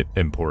your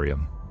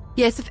emporium.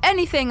 Yes, if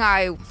anything,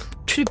 I,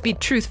 to be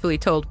truthfully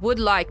told, would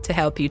like to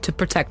help you to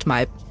protect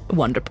my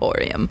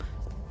Wonderporium.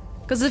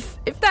 Because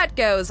if that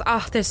goes,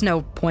 there's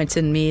no point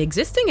in me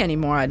existing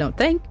anymore, I don't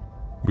think.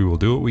 We will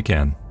do what we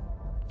can.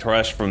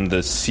 Taresh from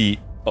the seat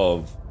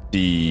of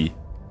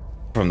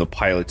from the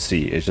pilot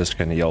seat is just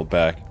going to yell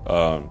back.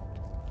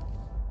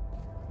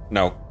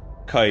 Now,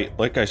 Kite,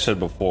 like I said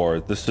before,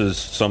 this is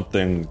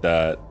something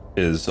that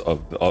is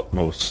of the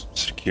utmost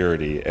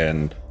security,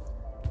 and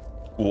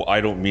I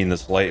don't mean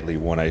this lightly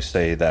when I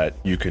say that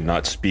you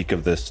cannot speak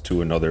of this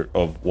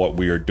of what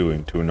we are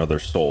doing to another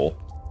soul.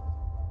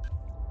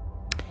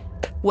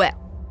 Well,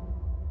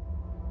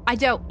 I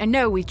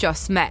know we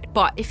just met,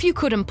 but if you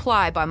could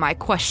imply by my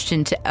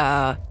question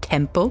to,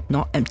 Temple,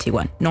 not empty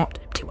one,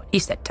 he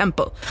said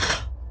Temple.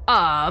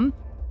 I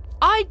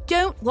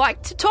don't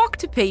like to talk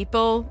to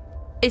people,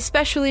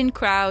 especially in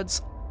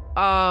crowds,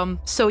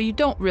 so you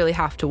don't really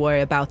have to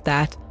worry about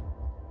that.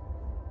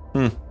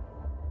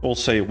 We'll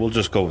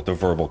just go with the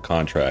verbal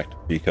contract,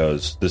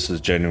 because this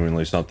is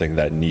genuinely something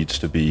that needs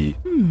to be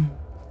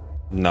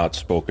not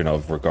spoken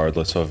of,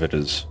 regardless of it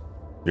is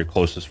your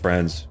closest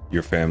friends,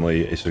 your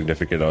family, a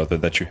significant other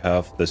that you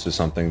have. This is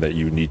something that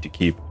you need to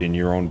keep in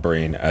your own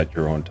brain at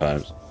your own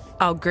times.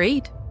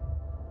 Agreed.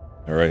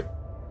 All right.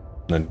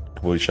 Then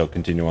we shall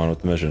continue on with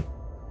the mission.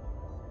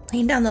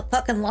 Laying down the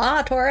fucking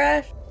law,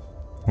 Torash.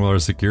 Well, our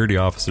security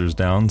officer's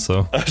down,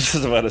 so... I was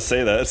just about to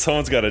say that.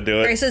 Someone's got to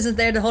do it. Grace isn't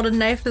there to hold a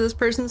knife to this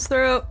person's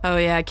throat. Oh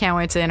yeah, I can't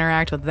wait to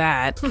interact with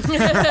that.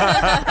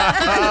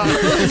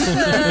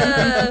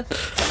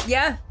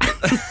 Yeah.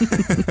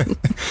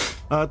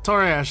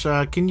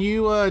 Torash, can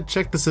you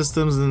check the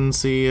systems and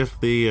see if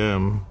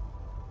the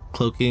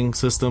cloaking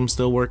system's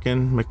still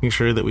working? Making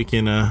sure that we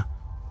can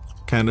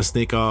kind of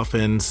sneak off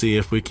and see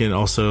if we can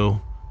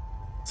also...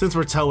 Since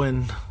we're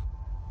towing...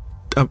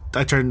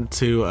 I turned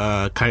to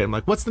Kite. I'm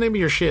like, what's the name of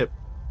your ship?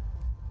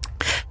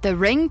 The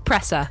Ring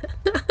Presser.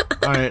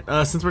 All right.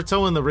 Since we're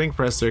towing the Ring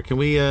Presser, can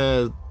we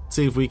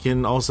see if we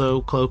can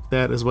also cloak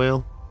that as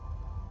well?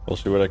 We'll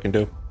see what I can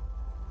do.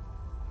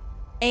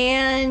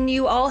 And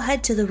you all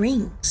head to the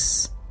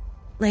rings.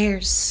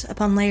 layers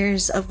upon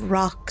layers of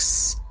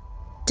rocks,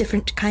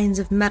 different kinds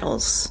of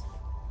metals.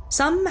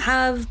 Some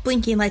have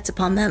blinking lights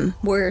upon them,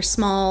 where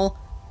small,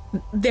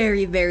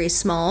 very, very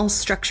small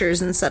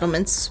structures and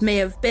settlements may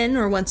have been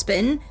or once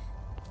been.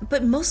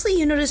 But mostly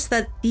you notice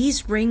that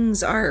these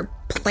rings are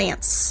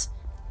plants,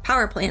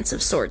 power plants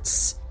of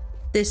sorts.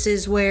 This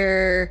is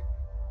where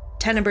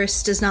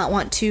Tenebris does not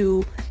want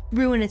to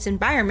ruin its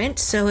environment,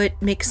 so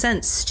it makes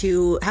sense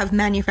to have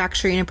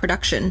manufacturing and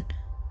production.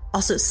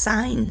 Also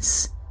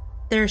signs.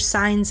 There are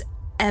signs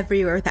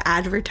everywhere, the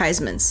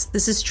advertisements.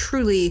 This is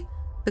truly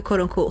the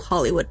quote-unquote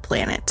Hollywood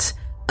planet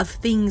of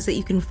things that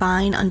you can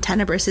find on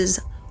Tenebris's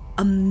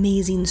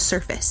amazing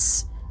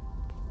surface.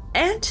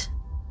 And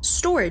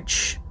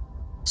storage.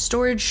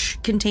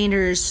 Storage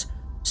containers,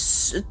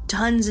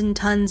 tons and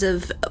tons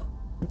of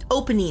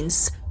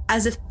openings,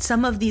 as if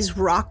some of these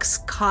rocks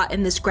caught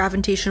in this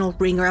gravitational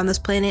ring around this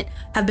planet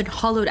have been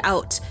hollowed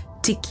out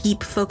to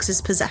keep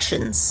folks'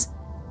 possessions.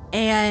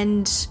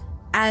 And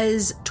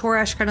as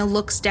Torash kind of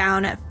looks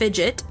down at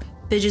Fidget,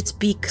 Fidget's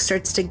beak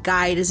starts to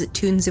guide as it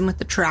tunes in with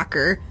the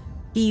tracker.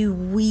 He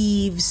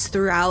weaves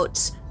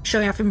throughout,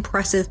 showing off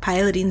impressive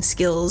piloting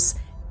skills,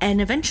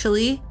 and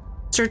eventually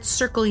starts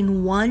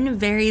circling one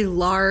very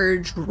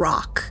large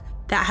rock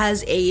that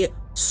has a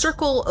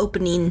circle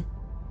opening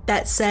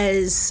that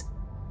says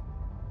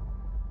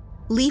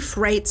Leaf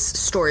Rights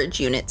Storage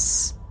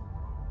Units.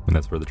 And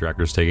that's where the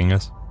tracker's taking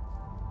us?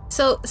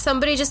 So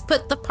somebody just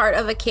put the part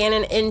of a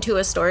cannon into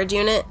a storage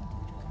unit?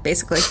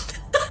 Basically.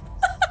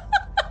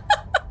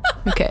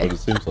 Okay. What it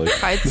seems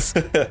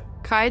like.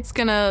 Kite's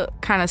gonna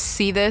kind of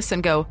see this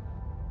and go,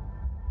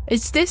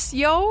 "Is this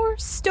your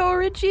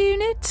storage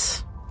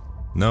unit?"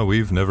 No,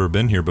 we've never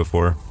been here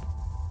before.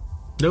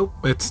 Nope,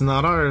 it's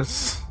not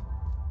ours.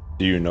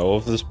 Do you know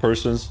of this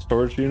person's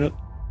storage unit?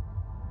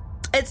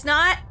 It's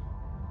not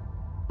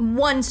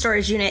one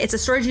storage unit. It's a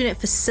storage unit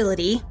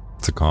facility.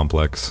 It's a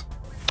complex.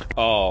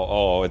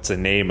 Oh, it's the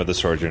name of the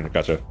storage unit.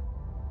 Gotcha.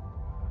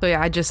 So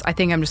yeah, I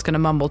think I'm just gonna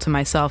mumble to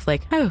myself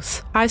like, "Oh,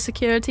 high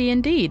security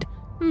indeed."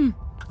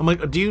 I'm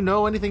like, do you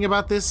know anything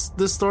about this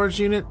storage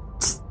unit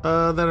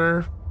that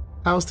are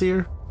housed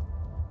here?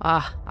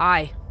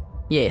 Aye.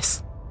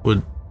 Yes.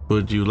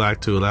 Would you like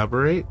to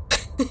elaborate?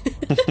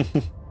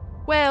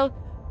 Well,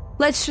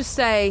 let's just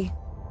say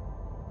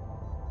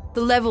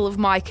the level of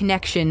my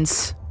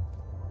connections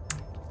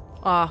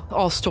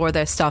all store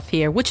their stuff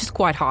here, which is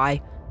quite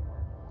high.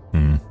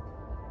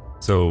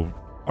 So,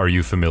 are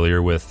you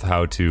familiar with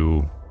how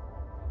to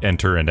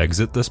enter and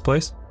exit this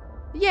place?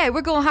 Yeah,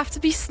 we're gonna have to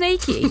be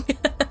sneaky.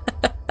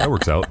 That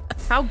works out.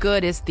 How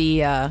good is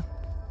the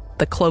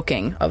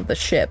cloaking of the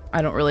ship?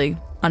 I don't really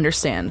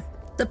understand.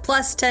 The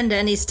 +10 to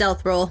any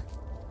stealth roll.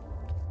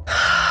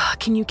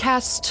 Can you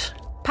cast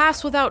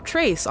Pass Without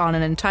Trace on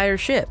an entire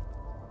ship?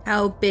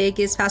 How big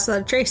is Pass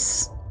Without a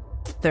Trace?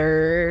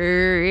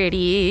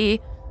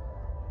 30.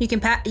 You can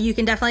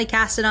definitely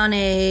cast it on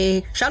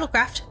a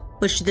shuttlecraft,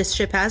 which this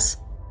ship has.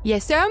 Yeah,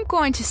 so I'm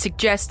going to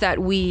suggest that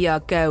we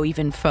go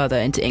even further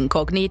into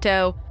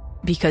incognito,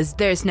 because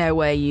there's no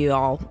way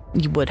you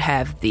would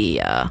have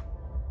the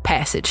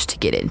passage to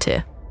get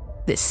into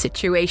this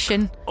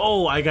situation.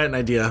 Oh, I got an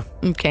idea.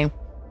 Okay.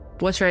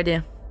 What's your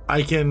idea?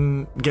 I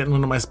can get in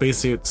one of my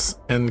spacesuits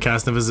and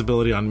cast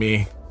invisibility on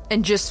me.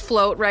 And just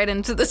float right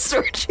into the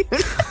storage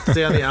unit.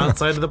 Stay on the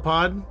outside of the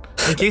pod,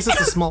 in case it's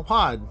a small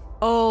pod.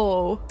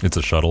 Oh. It's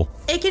a shuttle.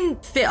 It can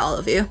fit all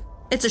of you.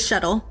 It's a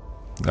shuttle.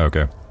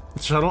 Okay.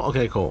 Shuttle?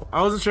 Okay, cool.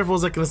 I wasn't sure if it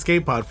was like an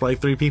escape pod for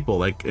like 3 people.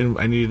 Like, and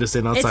I needed to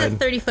stand outside.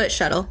 It's a 30-foot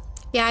shuttle.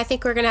 Yeah, I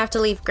think we're gonna have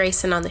to leave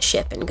Grayson on the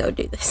ship and go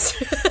do this.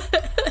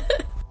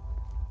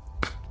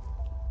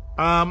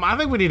 I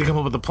think we need to come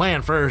up with a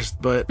plan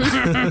first, but because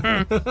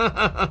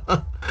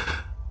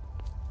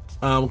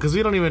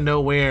we don't even know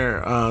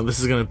where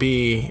this is gonna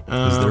be.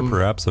 Is there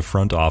perhaps a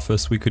front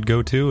office we could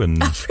go to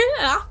and...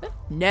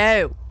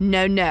 No.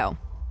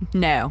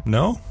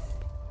 No?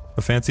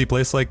 A fancy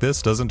place like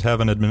this doesn't have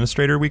an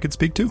administrator we could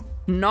speak to?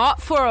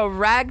 Not for a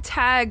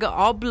ragtag,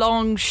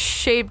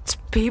 oblong-shaped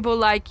people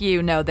like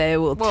you. No, they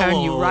will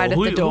turn you right at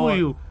the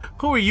door.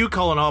 Who are you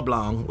calling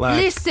oblong?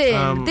 Like,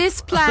 Listen,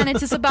 this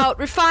planet is about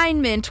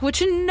refinement,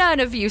 which none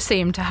of you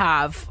seem to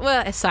have.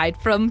 Well, aside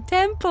from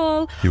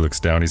Temple. He looks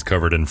down, he's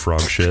covered in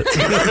frog shit.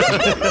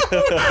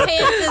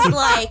 Pants is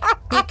like,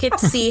 you could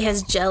see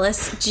his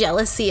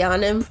jealousy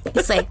on him.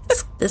 He's like,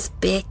 this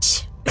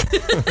bitch.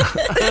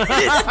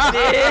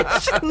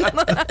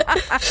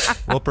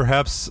 Well,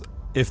 perhaps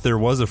if there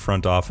was a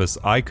front office,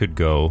 I could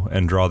go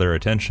and draw their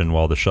attention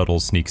while the shuttle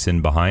sneaks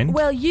in behind.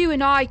 Well, you'd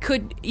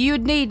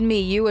need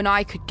me. You and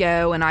I could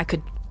go, and I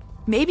could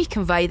maybe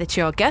convey that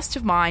you're a guest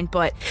of mine,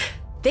 but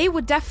they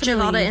would definitely...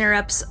 Givalda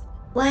interrupts.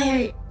 Why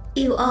are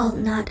you all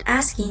not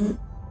asking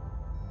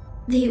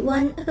the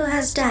one who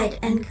has died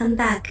and come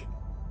back,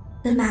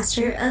 the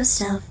master of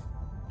stealth?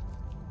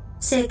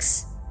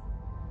 6.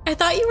 I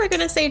thought you were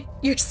gonna say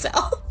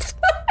yourself.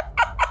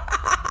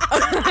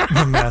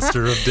 The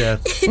master of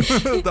death.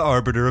 The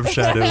arbiter of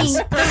shadows.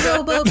 The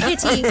Robo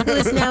Kitty, who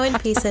is now in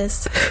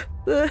pieces.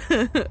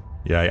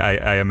 Yeah,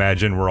 I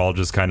imagine we're all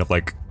just kind of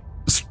like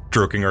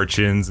stroking our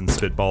chins and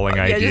spitballing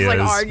Yeah, ideas. just, like,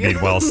 arguing.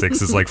 Meanwhile,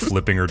 Six is like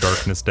flipping her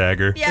darkness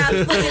dagger. Yeah,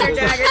 flipping her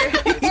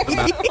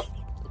dagger.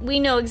 We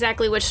know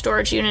exactly which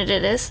storage unit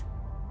it is.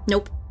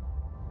 Nope.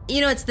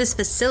 You know, it's this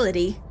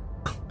facility.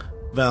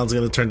 Val's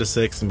gonna turn to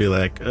Six and be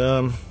like,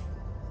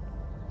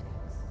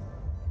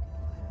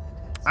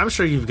 I'm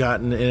sure you've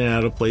gotten in and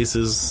out of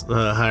places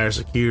higher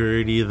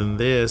security than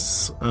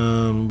this,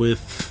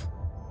 with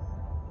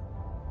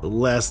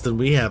less than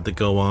we have to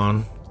go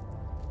on.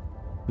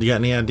 You got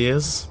any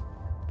ideas?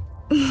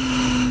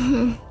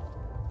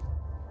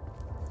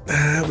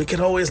 We could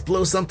always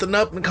blow something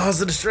up and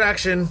cause a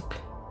distraction.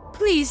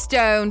 Please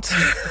don't.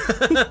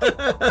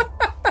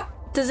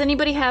 Does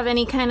anybody have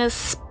any kind of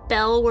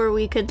spell where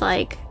we could,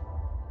 like,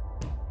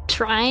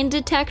 try and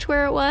detect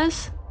where it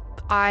was?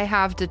 I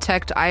have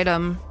detect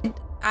item.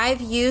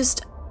 I've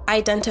used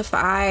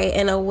identify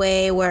in a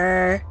way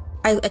where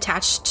I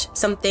attached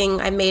something,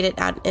 I made it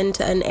out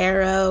into an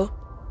arrow,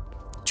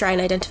 try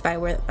and identify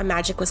where a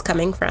magic was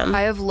coming from.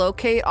 I have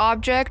locate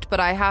object, but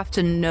I have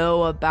to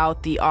know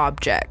about the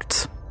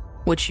object,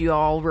 which you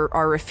all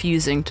are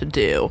refusing to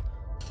do.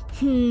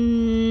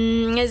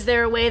 Is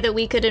there a way that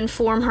we could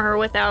inform her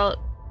without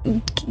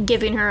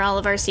giving her all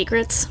of our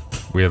secrets?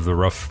 We have the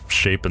rough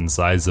shape and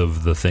size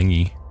of the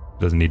thingy.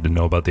 Doesn't need to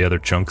know about the other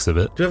chunks of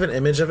it. Do you have an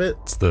image of it?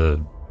 It's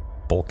the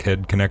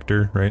bulkhead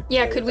connector, right?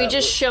 Yeah, could we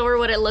just show her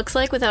what it looks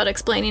like without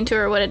explaining to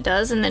her what it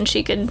does, and then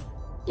she could...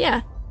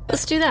 Yeah,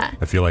 let's do that.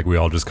 I feel like we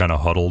all just kind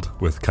of huddled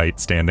with Kite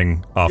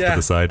standing off to Yeah.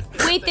 the side.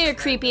 Wait there,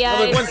 creepy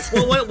eyes.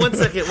 One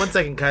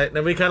second, Kite. And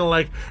then we kind of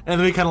like We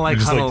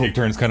just huddle. like take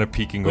turns kind of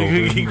peeking over.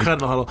 We can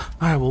kind of huddle.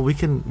 All right, well, we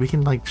can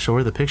like show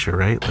her the picture,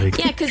 right? Like,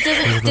 Yeah, because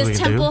Anything we does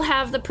can Temple do?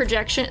 have the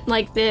projection,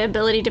 like the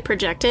ability to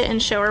project it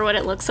and show her what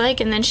it looks like,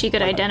 and then she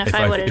could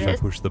identify what it if I is?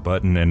 push the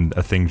button and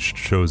a thing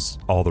shows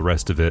all the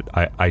rest of it,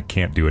 I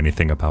can't do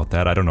anything about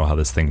that. I don't know how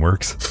this thing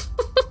works.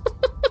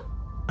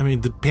 I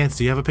mean, the Pants,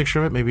 do you have a picture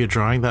of it? Maybe a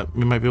drawing that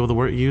we might be able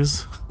to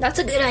use? That's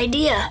a good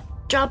idea.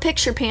 Draw a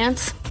picture,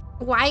 Pants.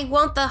 Why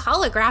won't the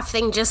holograph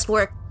thing just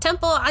work?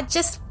 Temple,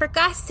 just for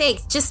God's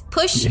sake, just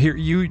push. Here,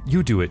 you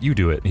do it. You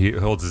do it. He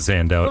holds his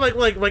hand out.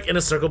 Like in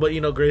a circle, but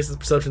Grace's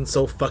perception's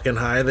so fucking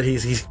high that he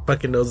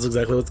fucking knows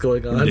exactly what's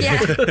going on.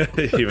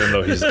 Even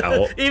though he's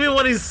out. Even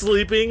when he's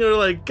sleeping, or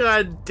like,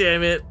 God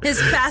damn it.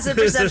 His passive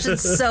perception's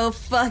so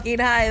fucking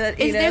high that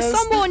he Is there knows.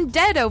 someone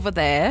dead over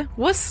there?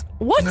 What?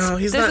 No,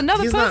 he's There's not.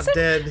 another He's person? not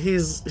dead.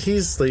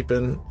 He's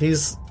sleeping.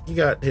 He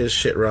got his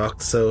shit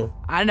rocked. So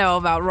I know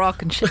about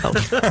rock and shell.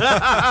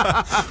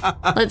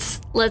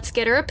 Let's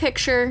get her a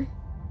picture.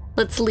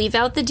 Let's leave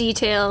out the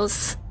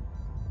details.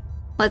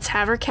 Let's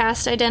have her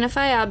cast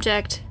identify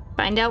object,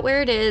 find out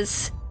where it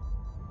is,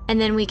 and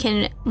then we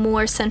can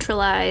more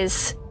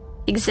centralize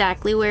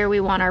exactly where we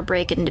want our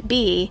break-in to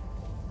be.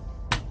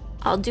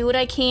 I'll do what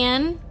I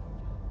can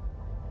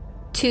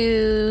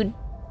to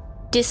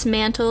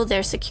dismantle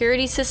their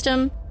security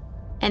system,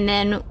 and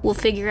then we'll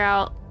figure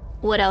out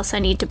what else I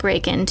need to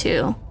break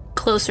into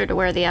closer to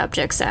where the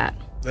object's at.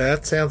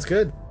 that sounds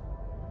good.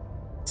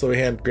 So we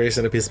hand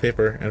Grayson a piece of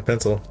paper and a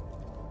pencil.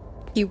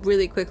 He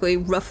really quickly,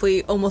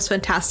 roughly, almost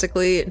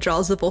fantastically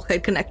draws the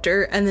bulkhead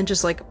connector and then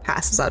just like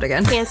passes out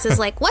again. Pants is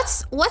like,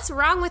 what's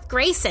wrong with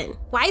Grayson?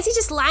 Why is he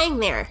just lying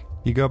there?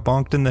 He got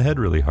bonked in the head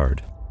really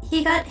hard.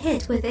 He got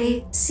hit with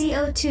a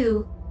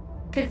CO2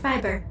 good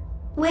fiber.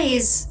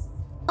 Weighs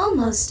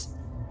almost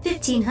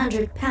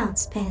 1,500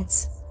 pounds,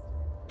 Pants.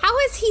 How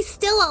is he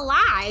still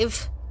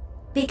alive?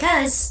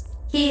 Because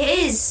he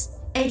is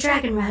a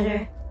dragon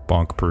rider.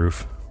 Bonk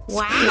proof.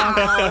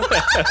 Wow.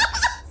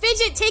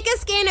 Fidget, take a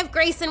scan of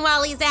Grayson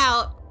while he's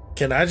out.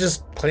 Can I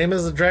just play him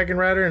as a dragon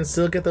rider and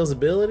still get those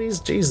abilities?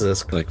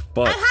 Jesus. Like, I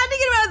fuck. had to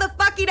get him out of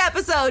the fucking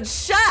episode.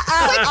 Shut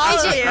up, Quick, all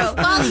of Fidget,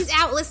 you. while he's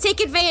out, let's take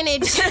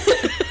advantage.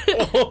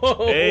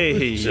 Hey,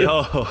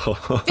 yo.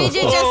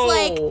 Fidget just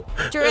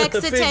like directs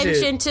Fidget.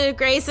 attention to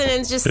Grayson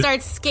and just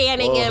starts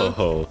scanning him.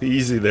 Oh,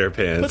 easy there, Put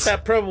Pants.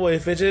 that probe away,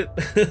 Fidget.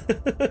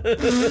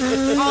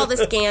 All the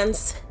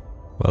scans.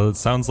 Well, it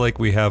sounds like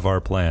we have our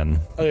plan.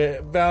 Okay,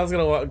 Val's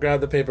gonna grab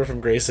the paper from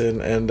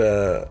Grayson and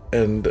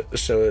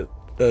show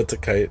it to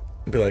Kite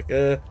and be like,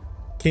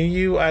 can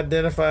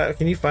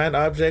you find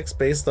objects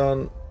based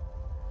on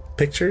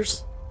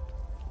pictures?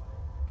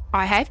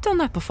 I have done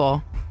that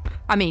before.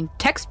 I mean,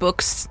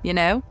 textbooks,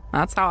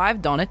 that's how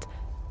I've done it.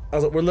 I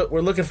was like,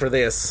 we're looking for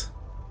this.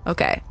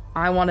 Okay,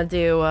 I want to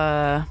do,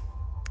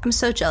 I'm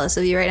so jealous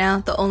of you right now.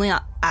 The only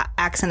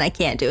accent I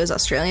can't do is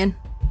Australian.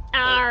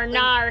 Arr,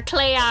 nar,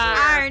 Clear.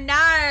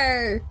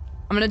 Arnar!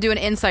 I'm going to do an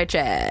insight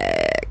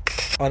check.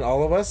 On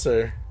all of us,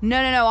 or? No,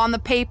 on the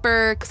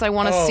paper, because I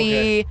want to Oh,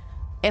 see okay.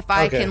 if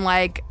I Okay.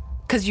 can,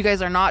 because you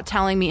guys are not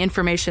telling me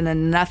information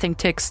and nothing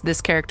ticks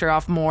this character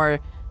off more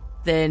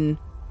than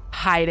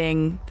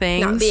hiding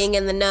things. Not being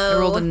in the know. I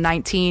rolled a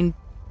 19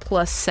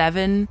 plus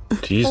 7,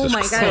 Jesus Oh my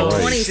Christ. god,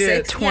 Christ.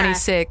 26.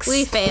 26.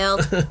 We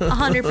failed.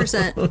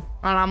 100%. And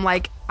I'm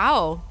like,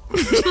 oh.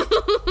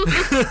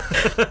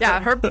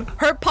 Yeah,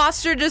 her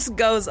posture just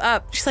goes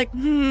up. She's like,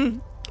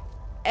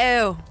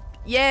 oh,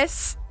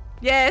 yes.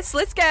 Yes,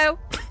 let's go.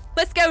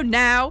 Let's go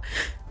now.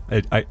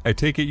 I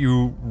take it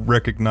you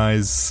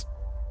recognize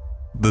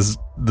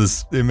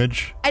this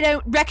image? I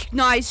don't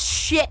recognize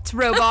shit,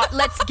 robot.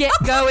 Let's get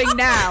going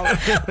now.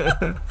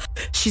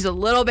 She's a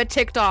little bit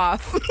ticked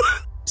off.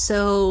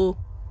 So,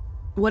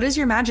 what does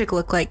your magic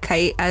look like,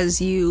 Kite,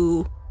 as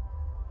you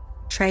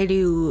try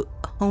to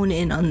hone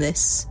in on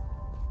this?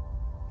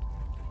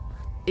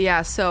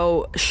 Yeah,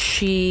 so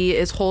she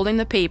is holding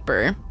the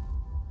paper,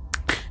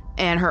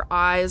 and her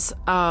eyes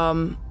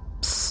kind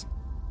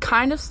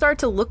of start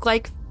to look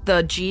like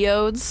the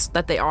geodes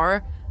that they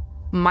are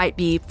might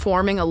be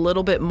forming a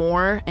little bit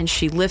more, and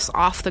she lifts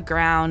off the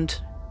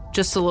ground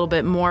just a little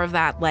bit more of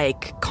that,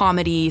 like,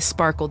 comedy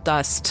sparkle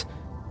dust.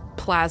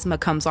 Plasma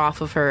comes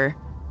off of her.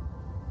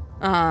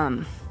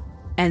 And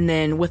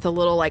then with a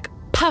little, like,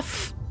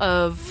 puff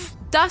of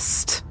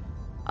dust,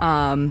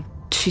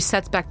 she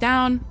sets back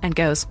down and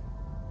goes,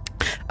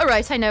 all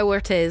right, I know where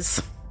it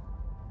is.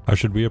 How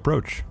should we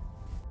approach?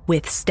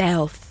 With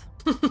stealth.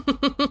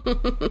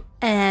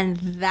 And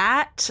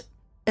that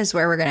is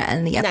where we're going to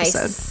end the episode.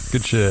 Nice.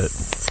 Good shit.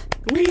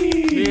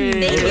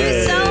 Thank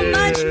you so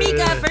much,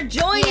 Mika, for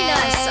joining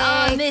us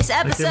on this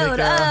episode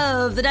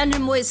of the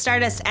Dungeon Boys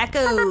Stardust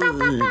Echoes.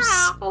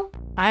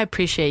 I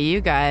appreciate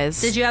you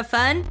guys. Did you have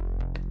fun?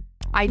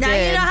 I Now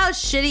did. you know how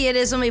shitty it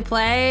is when we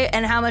play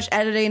and how much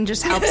editing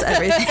just helps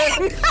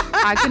everything.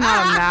 I could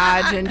not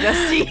imagine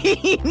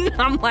Justine.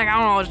 I'm like, I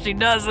don't know if she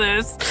does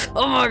this.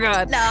 Oh my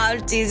god. No,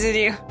 I'm teasing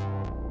you.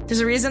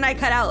 There's a reason I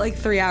cut out like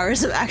 3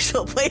 hours of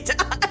actual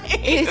playtime.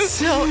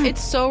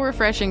 It's so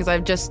refreshing because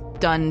I've just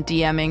done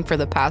DMing for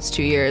the past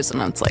 2 years,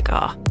 and it's like,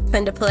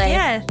 Fun to play.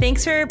 Yeah,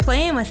 thanks for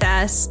playing with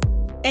us.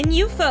 And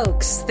you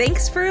folks,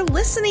 thanks for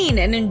listening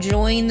and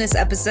enjoying this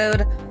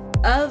episode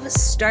of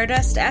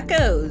Stardust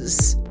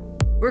Echoes.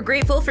 We're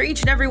grateful for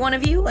each and every one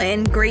of you,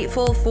 and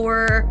grateful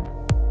for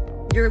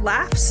your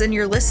laughs and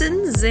your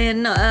listens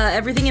and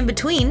everything in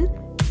between.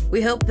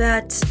 We hope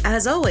that,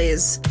 as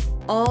always,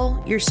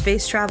 all your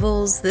space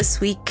travels this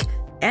week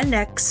and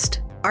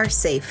next are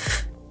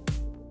safe.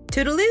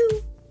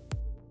 Toodaloo!